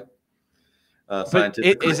verified but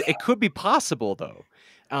scientifically. it could be possible though.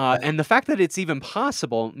 And the fact that it's even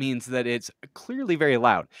possible means that it's clearly very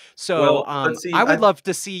loud. So Well, let's see, I would love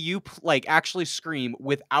to see you like actually scream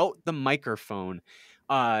without the microphone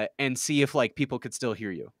and see if like people could still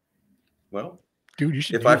hear you. Well, Dude, you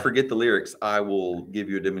should. if do I that. forget the lyrics, I will give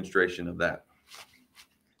you a demonstration of that.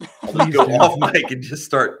 I'll Please just go do. off mic and just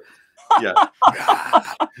start. Yeah.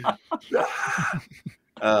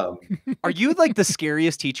 Are you like the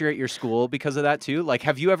scariest teacher at your school because of that too? Like,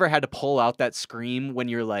 have you ever had to pull out that scream when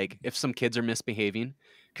you're like, if some kids are misbehaving?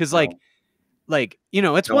 Because like, you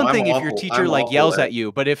know, it's No, one I'm thing if your awful. teacher I'm like awful yells at at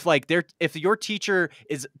you, but if like if your teacher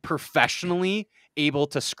is professionally able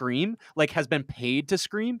to scream, like has been paid to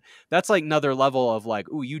scream, that's like another level of like,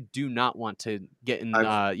 ooh, you do not want to get in,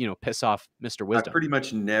 you know, piss off Mr. I've Wisdom. pretty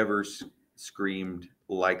much never screamed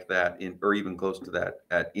like that or even close to that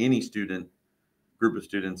at any group of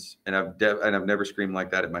students, and I've never screamed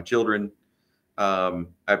like that at my children.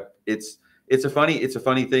 It's a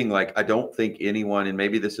funny thing. Like I don't think anyone, and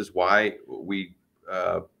maybe this is why we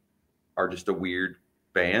are just a weird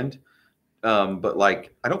band. But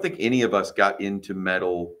like I don't think any of us got into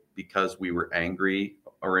metal because we were angry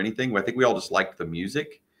or anything. I think we all just liked the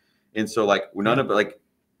music, and so like none of like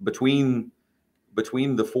between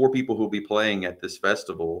the 4 people who'll be playing at this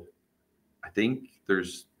festival, I think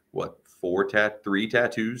there's what 3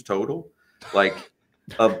 tattoos total, like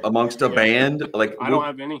amongst a band. Like I don't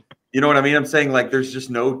have any. You know what I mean? I'm saying like there's just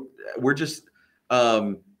no. We're just.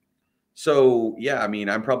 So yeah, I mean,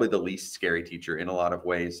 I'm probably the least scary teacher in a lot of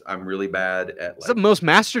ways. I'm really bad at It's the most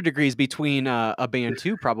master degrees between a band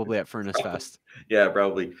too, probably at Furnace Fest. Yeah,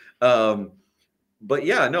 probably. But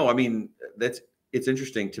yeah, no, I mean it's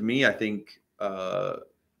interesting to me. I think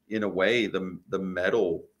in a way the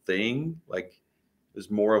metal thing like is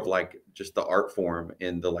more of like just the art form,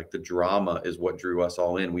 and the drama is what drew us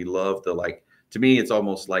all in. We love to me it's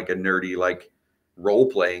almost like a nerdy like role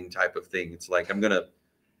playing type of thing. It's like I'm gonna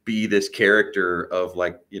be this character of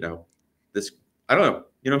this, I don't know,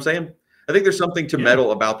 you know what I'm saying? I think there's something to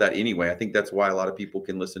metal about that anyway. I think that's why a lot of people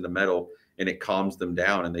can listen to metal and it calms them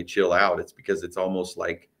down and they chill out. It's because it's almost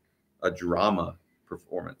like a drama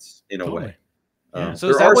performance in a way. So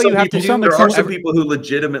is that what you have to do? There are some people who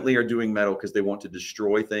legitimately are doing metal because they want to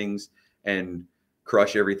destroy things and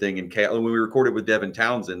crush everything in chaos. When we recorded with Devin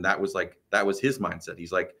Townsend, that was his mindset.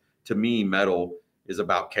 He's like, to me, metal is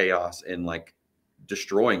about chaos and like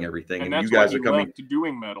destroying everything. And that's you guys why are coming to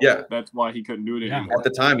doing metal. Yeah, that's why he couldn't do it anymore. At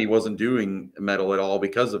the time, he wasn't doing metal at all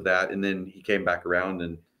because of that, and then he came back around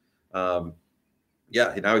and now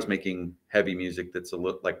he's making heavy music that's a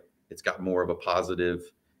little like it's got more of a positive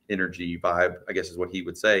energy vibe, I guess is what he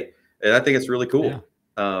would say. And I think it's really cool.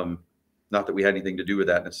 Not that we had anything to do with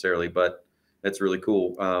that necessarily, but it's really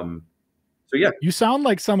cool. So yeah, you sound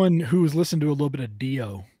like someone who's listened to a little bit of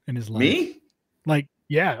Dio in his life. Me? Like,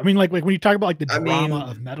 yeah, I mean, like when you talk about like the drama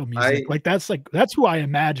of metal music, that's who I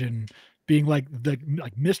imagine being like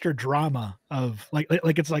Mr. Drama of like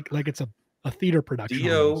it's a theater production.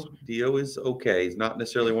 Dio is okay. He's not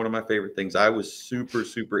necessarily one of my favorite things. I was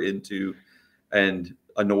super into and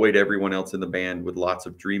annoyed everyone else in the band with lots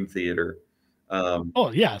of Dream Theater.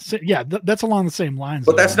 That's along the same lines.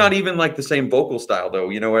 But that's not even like the same vocal style, though.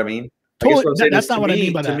 You know what I mean? Totally, that's not what I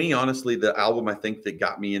mean by that. To me, honestly, the album I think that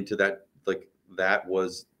got me into that, like that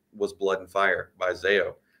was Blood and Fire by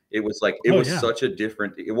Zao. It was like it was such a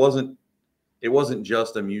different. It wasn't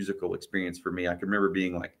just a musical experience for me. I can remember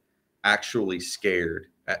being like actually scared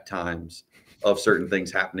at times of certain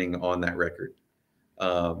things happening on that record.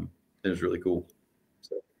 It was really cool.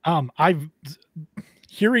 So. I've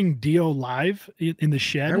hearing Dio live in the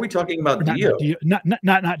shed. Are we talking about Dio?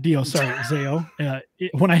 Not Dio. Sorry, Zao.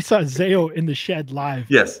 When I saw Zao in the shed live,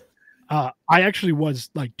 yes, I actually was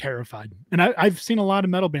like terrified. And I've seen a lot of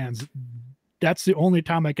metal bands. That's the only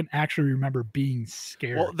time I can actually remember being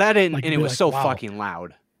scared. Well, that and it was like, so fucking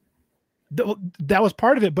loud. That was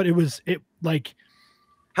part of it, but it like.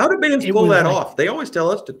 How do bands pull that off? They always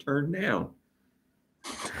tell us to turn down.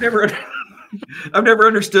 I've never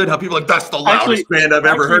understood how people are like, that's the loudest band I've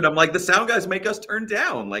ever heard. I'm like, the sound guys make us turn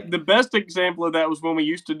down. Like the best example of that was when we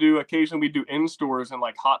used to do occasionally we do in stores and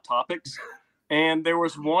like Hot Topics. And there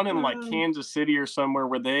was one in like Kansas City or somewhere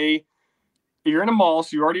where you're in a mall,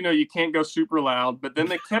 so you already know you can't go super loud, but then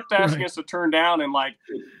they kept asking us to turn down, and like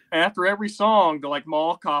after every song, the like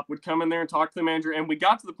mall cop would come in there and talk to the manager, and we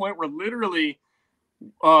got to the point where literally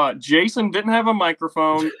Jason didn't have a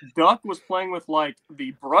microphone. Duck was playing with like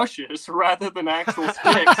the brushes rather than actual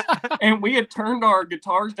sticks, and we had turned our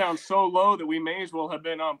guitars down so low that we may as well have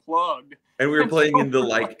been unplugged. And we were playing in the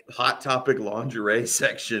like Hot Topic lingerie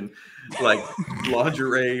section, like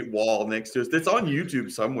lingerie wall next to us. It's on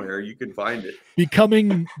YouTube somewhere. You can find it.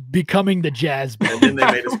 Becoming the jazz band. And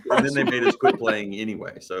then they made us quit playing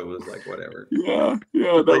anyway. So it was like whatever. Yeah,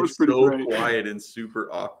 that was pretty great. Quiet and super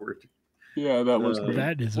awkward. Yeah, that was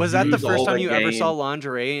great. Was that the first time you ever saw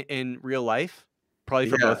lingerie in real life? Probably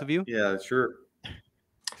for both of you. Yeah, sure.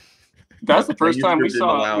 That's the first time we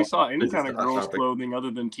saw any kind of girls' clothing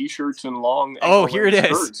other than t-shirts and long. Oh, here it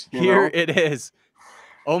is. It is.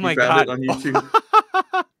 Oh my God! On YouTube.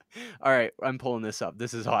 All right, I'm pulling this up.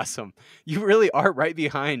 This is awesome. You really are right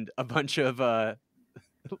behind a bunch of.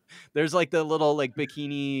 There's like the little like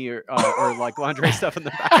bikini or like lingerie stuff in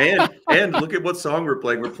the back. And look at what song we're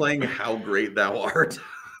playing. We're playing "How Great Thou Art."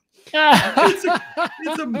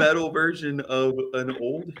 It's a metal version of an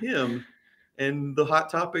old hymn. And the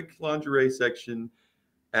Hot Topic lingerie section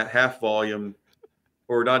at half volume,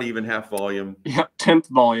 or not even half volume. Yeah, 10th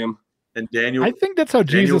volume. And Daniel, I think that's how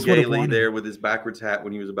Jesus would have wanted. There with his backwards hat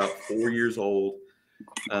when he was about 4 years old,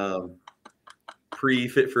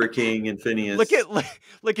 pre-Fit for a King and Phineas.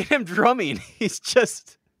 Look at him drumming. He's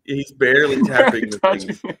barely tapping the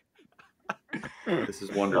things. This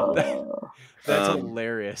is wonderful. That's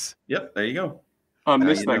hilarious. Yep, there you go. I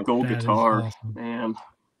miss that gold guitar, awesome. Man.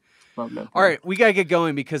 All right, we gotta get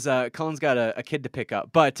going because Cullen's got a kid to pick up.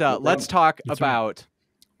 But let's talk about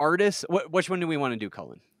artists. Which one do we want to do,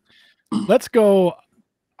 Cullen? Let's go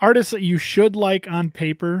artists that you should like on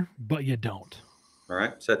paper, but you don't. All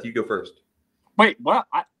right, Seth, you go first. Wait, what?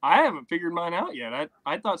 I haven't figured mine out yet.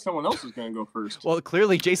 I thought someone else was going to go first. Well,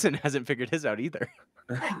 clearly Jason hasn't figured his out either.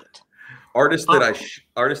 Artists that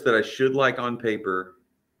I should like on paper,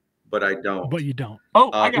 but I don't. But you don't. Oh,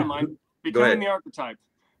 I got mine. Becoming the Archetype.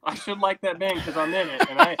 I should like that band because I'm in it,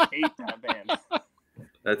 and I hate that band.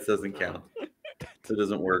 That doesn't count. It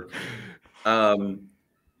doesn't work.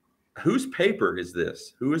 Whose paper is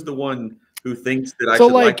this? Who is the one who thinks that I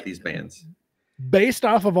should like these bands? Based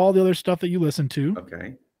off of all the other stuff that you listen to,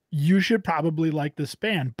 okay, you should probably like this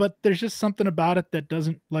band. But there's just something about it that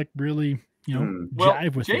doesn't like really,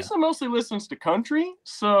 jive with Jason mostly listens to country,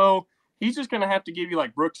 so he's just going to have to give you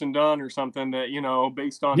like Brooks and Dunn or something that,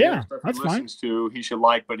 based on the stuff he listens to, he should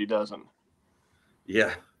like, but he doesn't.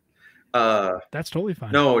 Yeah. That's totally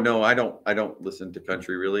fine. No, I don't listen to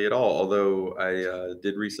country really at all. Although I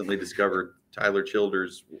did recently discover Tyler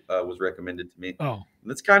Childers was recommended to me. Oh,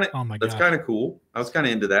 and that's kind of cool. I was kind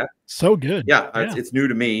of into that. So good. Yeah. It's new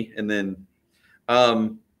to me. And then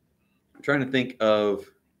I'm trying to think of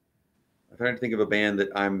a band that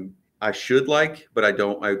I should like, but I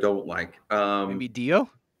don't like. Maybe Dio?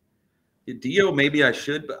 Dio, maybe I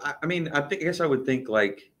should, but I guess I would think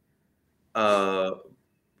like,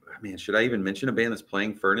 should I even mention a band that's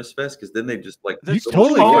playing Furnace Fest? Because then they just like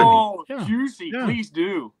Juicy, please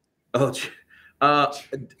do. Oh,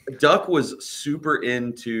 Duck was super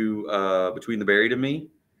into Between the Buried and Me,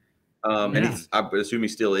 and I assume he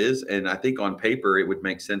still is. And I think on paper it would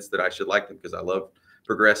make sense that I should like them because I love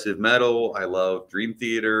progressive metal. I love Dream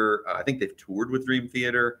Theater. I think they've toured with Dream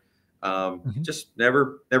Theater. Just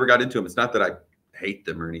never got into them. It's not that I hate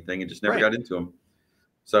them or anything. It just never got into them.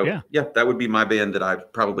 So yeah, that would be my band that I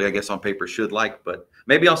probably, I guess, on paper should like. But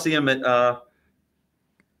maybe I'll see them at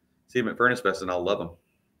Furnace Fest and I'll love them.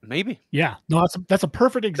 Maybe. Yeah. No, that's a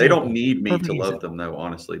perfect example. They don't need me to love them, though.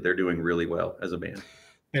 Honestly, they're doing really well as a band.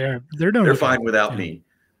 They're doing They're okay. fine without Yeah. me.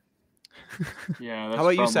 Yeah. That's How about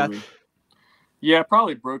you, probably, Seth? Yeah,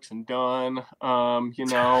 probably Brooks and Dunn. You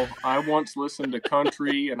know, I once listened to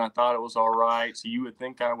country and I thought it was all right. So you would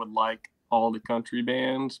think I would like all the country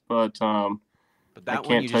bands, but But I that one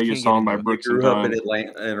can't you tell just you a can't get song by into. You Brooks and grew up in Dunn.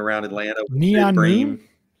 Atlanta and around Atlanta with Neon Sid Moon? Bream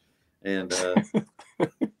and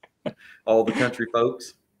all the country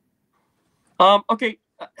folks. Okay.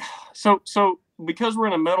 So because we're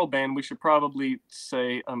in a metal band, we should probably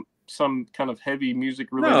say some kind of heavy music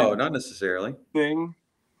related No, not necessarily. thing.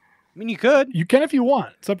 I mean, you could. You can if you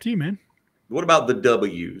want. It's up to you, man. What about the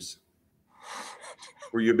W's?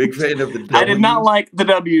 Were you a big fan of the W's? I did not like the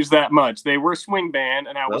W's that much. They were a swing band,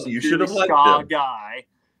 and I was you a should purely have liked ska them. guy.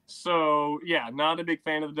 So yeah, not a big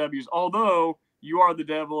fan of the W's. Although "You Are the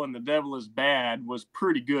Devil" and "The Devil Is Bad" was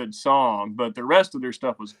pretty good song, but the rest of their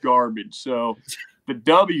stuff was garbage. So the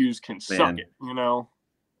W's can suck it, you know.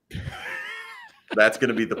 That's going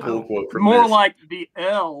to be the pull quote from More this. like the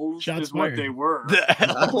L's Shots is what fired. they were.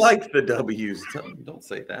 I like the W's. Don't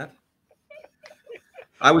say that.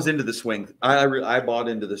 I was into the swing. I bought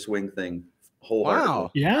into the swing thing wholeheartedly.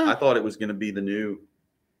 Wow. Yeah. I thought it was going to be the new.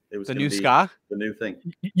 It was The gonna new be ska? the new thing.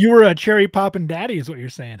 You were a cherry poppin' daddy, is what you're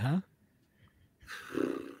saying, huh?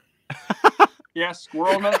 Yeah,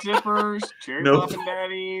 squirrel nut zippers, cherry Nope. poppin'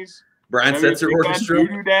 daddies, Brian Big Setzer Bad Orchestra.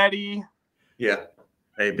 Voodoo Daddy. Yeah.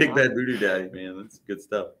 Hey, Big Yeah. Bad Voodoo Daddy, man. That's good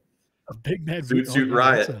stuff. A big bad Zoot Suit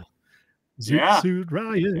Riot. Zoot Yeah. Suit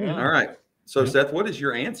Riot. Yeah. All right. So, Yep. Seth, what is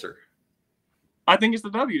your answer? I think it's the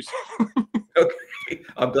W's. Okay.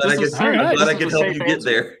 I'm glad This I is could, serious. I'm glad This I is could a help safe you get answer.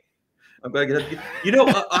 there. I'm glad I could help you. You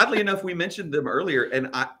know, oddly enough, we mentioned them earlier, and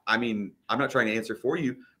I mean, I'm not trying to answer for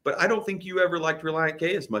you, but I don't think you ever liked Reliant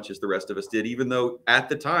K as much as the rest of us did, even though at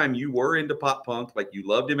the time you were into pop punk, like you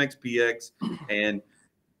loved MXPX, and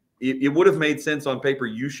it would have made sense on paper.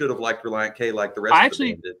 You should have liked Reliant K like the rest of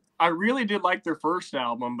the band did. I really did like their first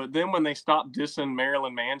album, but then when they stopped dissing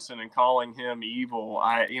Marilyn Manson and calling him evil,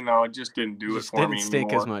 it just didn't do it Just for didn't me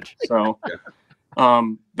stink anymore. as much. So,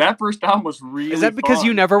 that first album was really. Is that because fun.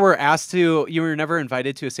 you never were asked to? You were never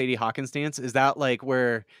invited to a Sadie Hawkins dance? Is that like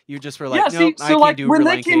where you just were like, Yeah, nope, see, I so can't like do when they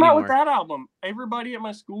Reliant K came out anymore? with that album, everybody at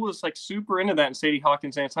my school was like super into that and Sadie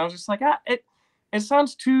Hawkins dance. I was just like, it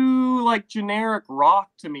sounds too like generic rock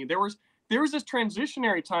to me. There was this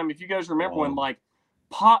transitionary time, if you guys remember, when like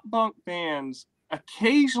pop punk bands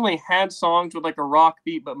occasionally had songs with like a rock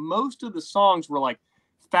beat, but most of the songs were like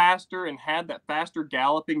faster and had that faster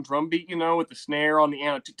galloping drum beat, with the snare on the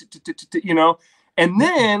end, and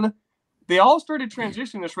then they all started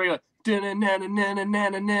transitioning this regular,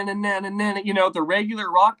 the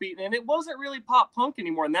regular rock beat, and it wasn't really pop punk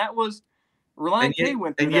anymore, and that was Reliant K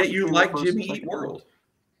went through And that yet you between the like first Jimmy and Eat second World.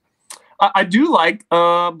 I do like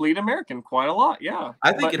Bleed American quite a lot, yeah.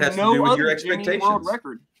 I think But it has to no do with your other Jimmy Eat World expectations.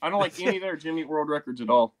 record. I don't like any of their Jimmy Eat World records at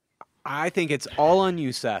all. I think it's all on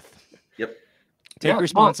you, Seth. Yep. Take Yeah,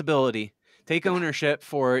 responsibility. Take ownership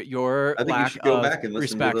for your I think you lack should go of back and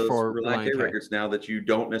listen to respect those for Reliant K Reliant K. records now that you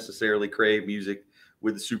don't necessarily crave music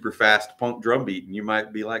with a super fast punk drum beat, and you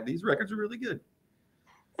might be like, these records are really good.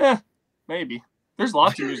 Maybe. There's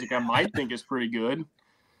lots of music I might think is pretty good.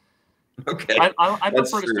 Okay, I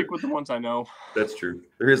That's prefer to true. stick with the ones I know. That's true.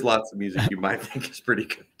 There is lots of music you might think is pretty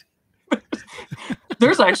good.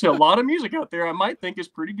 There's actually a lot of music out there I might think is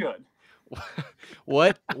pretty good.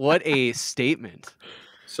 What a statement.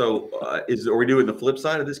 So, are we doing the flip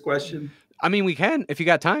side of this question? I mean, we can if you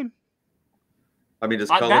got time. I mean, does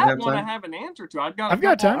Cullen That have one I time? have an answer to. I've got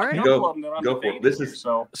time. a All right. couple of them that I'm Go for it. debating This here, is-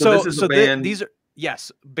 so So this is a band- these are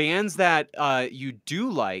yes, bands that you do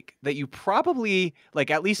like that you probably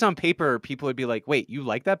like, at least on paper, people would be like, wait, you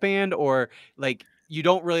like that band? Or like you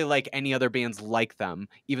don't really like any other bands like them,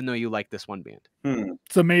 even though you like this one band.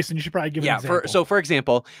 So Mason, you should probably give an example. For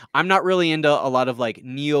example, I'm not really into a lot of like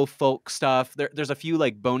neo folk stuff. There's a few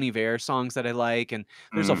like Bon Iver songs that I like, and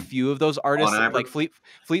there's a few of those artists Iver. like Fleet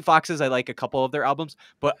Foxes. I like a couple of their albums,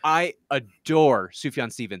 but I adore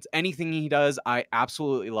Sufjan Stevens. Anything he does, I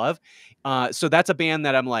absolutely love. So that's a band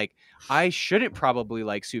that I'm like, I shouldn't probably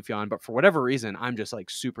like Sufjan, but for whatever reason, I'm just like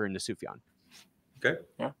super into Sufjan. Okay.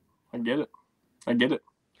 yeah, I get it.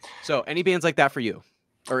 So any bands like that for you,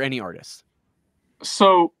 or any artists?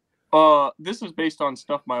 So this is based on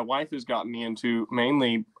stuff my wife has gotten me into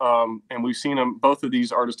mainly, and we've seen both of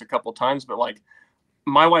these artists a couple times, but like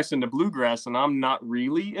my wife's into bluegrass and I'm not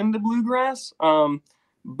really into bluegrass.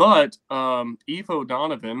 But Eve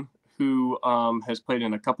O'Donovan, who has played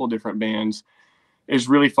in a couple different bands, is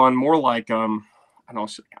really fun. More like I don't know,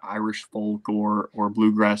 Irish folk or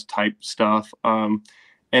bluegrass type stuff.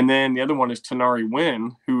 And then the other one is Tanari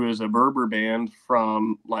Wynn, who is a Berber band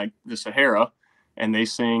from like the Sahara. and they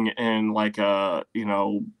sing in like a,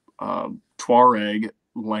 Tuareg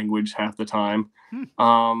language half the time.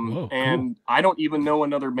 Whoa, and cool. I don't even know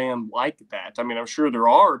another band like that. I mean, I'm sure there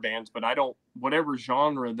are bands, but I don't, whatever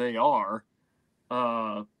genre they are,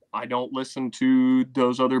 I don't listen to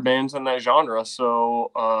those other bands in that genre.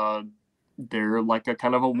 So they're like a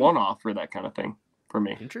kind of a one-off for that kind of thing for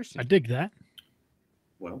me. Interesting. I dig that.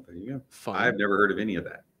 Well, there you go. Fun. I've never heard of any of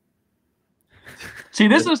that. See,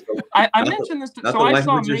 this is, I mentioned this, not so the I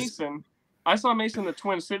saw languages. Mason. I saw Mason in the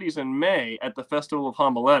Twin Cities in May at the Festival of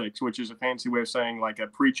Homiletics, which is a fancy way of saying like a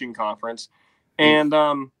preaching conference. And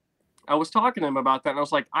I was talking to him about that, and I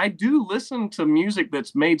was like, I do listen to music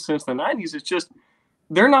that's made since the 90s. It's just,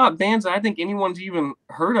 they're not bands that I think anyone's even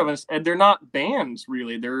heard of. And they're not bands,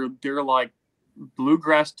 really. They're like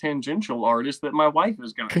bluegrass tangential artists that my wife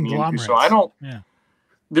has gotten me into. So I don't,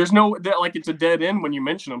 there's no, like, it's a dead end when you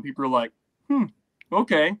mention them. People are like,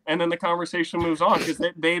 okay, and then the conversation moves on because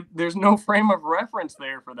there's no frame of reference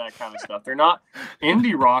there for that kind of stuff. They're not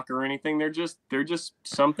indie rock or anything. They're just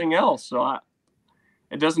something else. So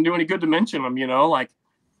it doesn't do any good to mention them, like,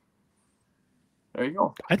 there you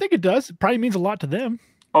go. I think it does. It probably means a lot to them.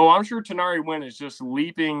 Oh, I'm sure Tanari Wynn is just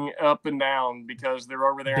leaping up and down because they're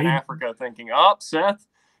over there in Africa thinking,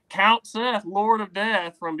 Count Seth, Lord of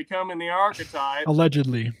Death from Becoming the Archetype,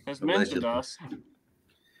 allegedly has mentioned us.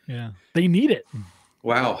 Yeah, they need it.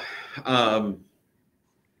 Wow.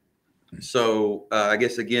 So I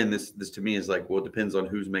guess again, this to me is like, well, it depends on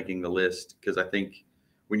who's making the list, because I think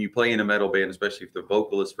when you play in a metal band, especially if the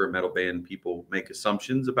vocalist for a metal band, people make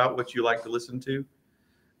assumptions about what you like to listen to.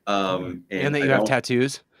 And that you have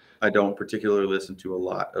tattoos. I don't particularly listen to a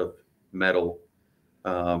lot of metal.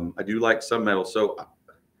 I do like some metal. So I'm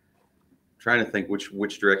trying to think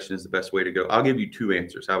which direction is the best way to go. I'll give you two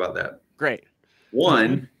answers. How about that? Great.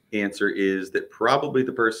 One answer is that probably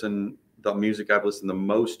the music I've listened the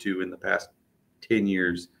most to in the past 10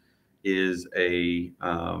 years is a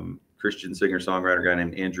Christian singer-songwriter guy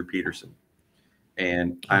named Andrew Peterson.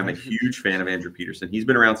 And I'm a huge fan of Andrew Peterson. He's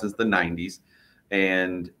been around since the 90s,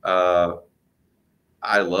 and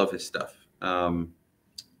I love his stuff.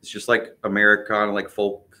 It's just like Americana, like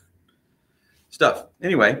folk stuff.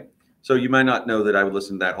 Anyway, so you might not know that I would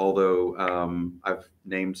listen to that, although I've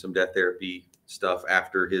named some Death Therapy stuff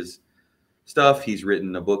after his stuff. He's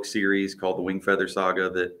written a book series called The Wing Feather Saga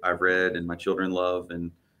that I've read and my children love,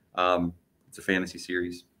 and it's a fantasy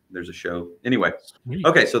series. There's a show. Anyway,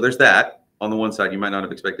 okay, so there's that. On the one side, you might not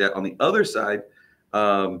have expected that. On the other side,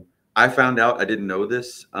 I found out, I didn't know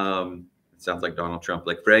this. It sounds like Donald Trump.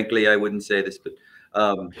 Like, frankly, I wouldn't say this, but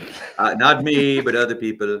not me, but other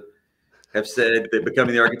people have said that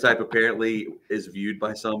Becoming the Archetype apparently is viewed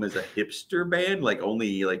by some as a hipster band. Like,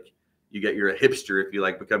 only like you're a hipster if you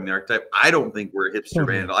like Becoming the Archetype. I don't think we're a hipster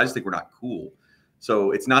band. I just think we're not cool.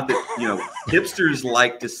 So it's not that, hipsters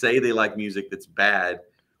like to say they like music that's bad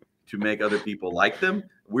to make other people like them.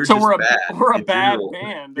 We're a bad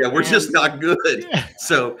band. Yeah, we're just not good. Yeah.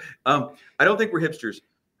 So I don't think we're hipsters,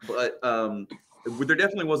 but there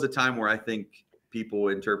definitely was a time where I think people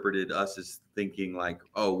interpreted us as thinking like,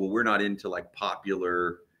 oh, well, we're not into like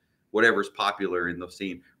popular, whatever's popular in the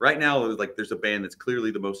scene. Right now, like there's a band that's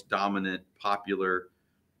clearly the most dominant, popular,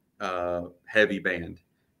 heavy band,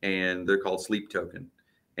 and they're called Sleep Token.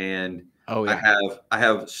 And I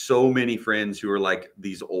have so many friends who are like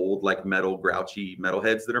these old, like metal, grouchy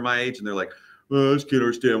metalheads that are my age, and they're like, oh, I just can't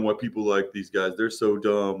understand why people like these guys. They're so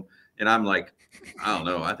dumb. And I'm like, I don't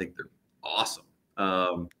know. I think they're awesome.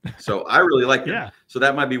 So I really like them. Yeah. So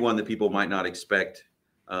that might be one that people might not expect.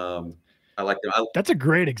 I like them. That's a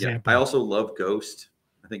great example. Yeah, I also love Ghost.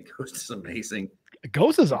 I think Ghost is amazing.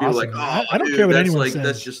 Ghost is awesome. Like, oh, I don't care what anyone like, says.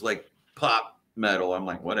 That's just like pop metal. I'm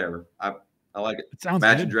like, whatever. I like it. It sounds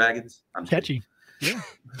Imagine good. Dragons. I'm catchy. Yeah.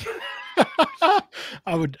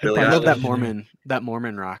 I love that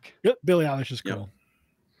Mormon rock. Yep, Billie Eilish is cool. Yep.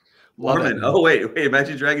 Mormon. Oh wait.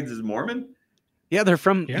 Imagine Dragons is Mormon? Yeah, they're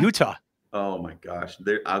from Utah. Oh my gosh.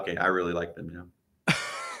 They're okay. I really like them now.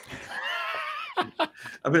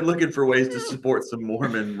 I've been looking for ways to support some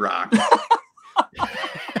Mormon rock.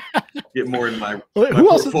 Get more in my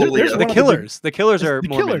who else? Portfolio. The Killers. The Killers are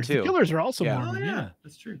Mormon Killers. too. The Killers are also Yeah. Mormon. Oh, Yeah,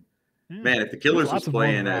 that's true. Yeah. Man, if the Killers was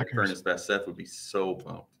playing at rockers. Furnace Fest, Seth would be so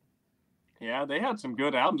pumped. Yeah, they had some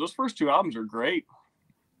good albums. Those first two albums are great.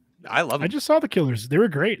 I love them. I just saw the Killers. They were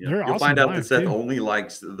great. Yeah. They're You'll awesome. find out that Seth too. only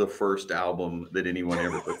likes the first album that anyone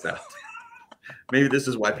ever puts out. Maybe this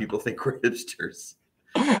is why people think we're hipsters.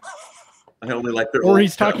 I only like their Or old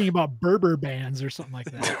he's stuff. talking about Berber bands or something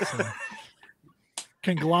like that. So.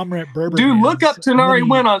 conglomerate Berber. Dude, bands, look up and then Tenari he-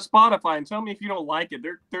 Win on Spotify and tell me if you don't like it.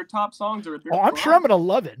 Their top songs are. Oh, I'm sure I'm gonna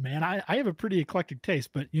love it, man. I have a pretty eclectic taste,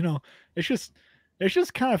 but you know, it's just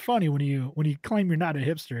kind of funny when you claim you're not a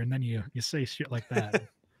hipster and then you say shit like that.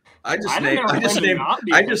 I never claimed to not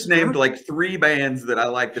be a hipster. named like 3 bands that I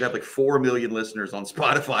like that have like 4 million listeners on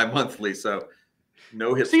Spotify monthly. So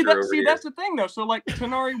no hipster over here. That's the thing though. So like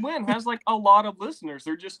Tenari Win has like a lot of listeners.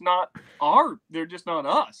 They're just not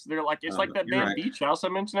us. They're like it's like that you're band right. Beach House I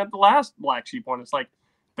mentioned at the last Black Sheep one. It's like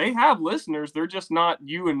they have listeners. They're just not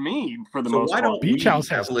you and me for the So most why part. don't Beach we House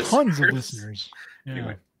have has tons of listeners? listeners. Yeah.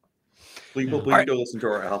 Anyway, please Alright. go listen to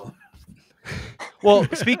our album. Well,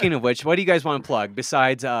 speaking of which, what do you guys want to plug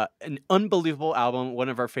besides an unbelievable album, one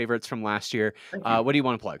of our favorites from last year? Thank you. What do you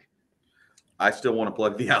want to plug? I still want to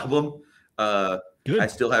plug the album. Good. I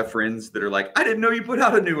still have friends that are like, I didn't know you put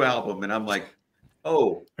out a new album. And I'm like,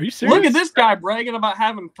 oh, Are you serious? Look at this guy bragging about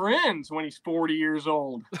having friends when he's 40 years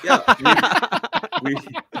old. yeah.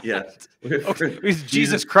 Yeah. He's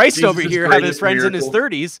Jesus Christ over Jesus' here having greatest friends in his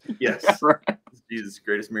miracle. 30s. Yes. Right. Jesus'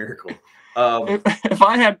 greatest miracle. If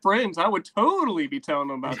I had friends, I would totally be telling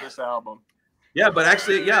them about this album. Yeah, but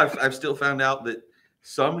actually, yeah, I've still found out that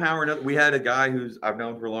somehow or another, we had a guy who's I've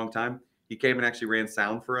known for a long time. He came and actually ran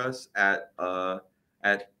sound for us at what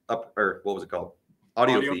was it called?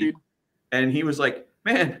 Audio feed. And he was like,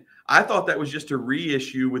 man, I thought that was just a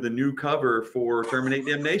reissue with a new cover for Terminate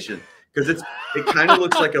Damnation. Because it kind of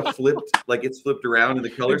looks like it's flipped around and the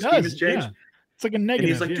color It scheme does, has changed. yeah. It's like a negative. And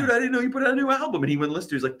he's like, yeah. dude, I didn't know you put out a new album. And he went and listened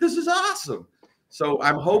to it. He's like, this is awesome. So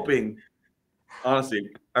I'm hoping, honestly,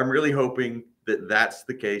 I'm really hoping that that's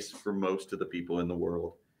the case for most of the people in the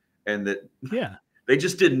world. And that Yeah. they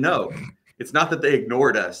just didn't know. It's not that they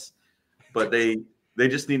ignored us, but they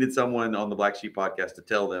just needed someone on the Black Sheep podcast to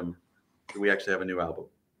tell them that we actually have a new album.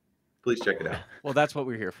 Please check it out. Well, that's what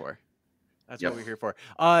we're here for. That's Yep. what we're here for.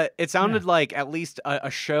 It sounded like at least a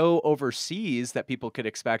show overseas that people could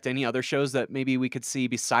expect. Any other shows that maybe we could see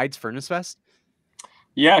besides Furnace Fest?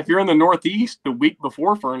 Yeah, if you're in the Northeast, the week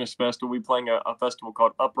before Furnace Fest, we'll be playing a festival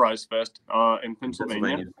called Uprise Fest in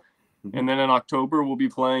Pennsylvania. And then in October, we'll be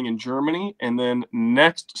playing in Germany. And then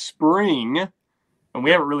next spring, and we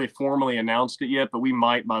haven't really formally announced it yet, but we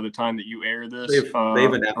might by the time that you air this. They've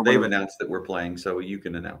announced that we're playing, so you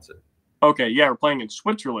can announce it. Okay, yeah, we're playing in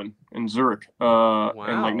Switzerland, in Zurich, in Wow.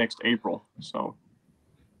 like next April. So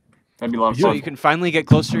that'd be a lot of So fun. you can finally get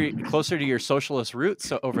closer to your socialist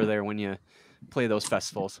roots over there when you play those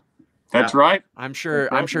festivals. That's right. I'm sure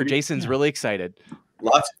That's right, baby. Jason's really excited.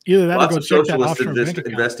 Either that or Lots go of check that socialists offshore bank account.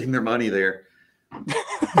 investing their money there.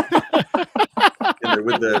 And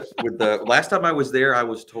with the last time I was there, I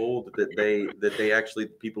was told that they actually,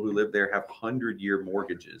 people who live there have 100-year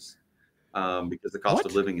mortgages because the cost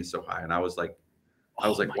of living is so high. And I was like,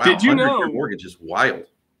 wow, Did you 100-year know- mortgage is wild.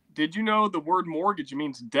 Did you know the word mortgage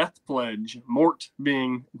means death pledge, mort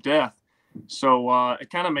being death? So it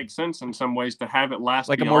kind of makes sense in some ways to have it last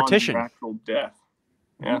Like a beyond mortician. your actual death.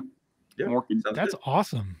 Yeah. Yeah, Mortgage sounds That's good.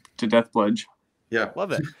 awesome. to death pledge. Yeah.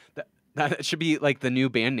 Love it. That should be like the new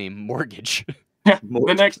band name, Mortgage. Yeah. The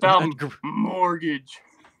Mort. next album, mortgage.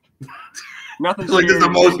 Nothing Like scary,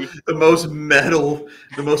 baby. the most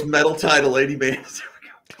metal title any band has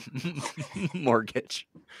ever got. Mortgage.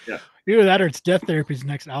 Either that or it's Death Therapy's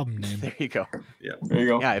next album name. There you go. There you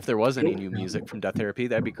go. Yeah, if there was any new music from Death Therapy,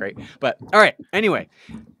 that'd be great. But all right, anyway,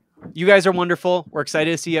 you guys are wonderful. We're excited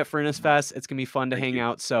to see you at Furnace Fest. It's gonna be fun to hang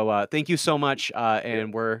out. So thank you so much,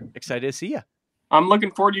 and we're excited to see you. I'm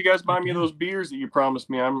looking forward to you guys buying me those beers that you promised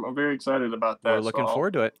me. I'm very excited about that. We're looking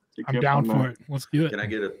forward to it. Take I'm you up down on for that. it. Let's do it. Can I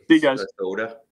get See you guys. a soda?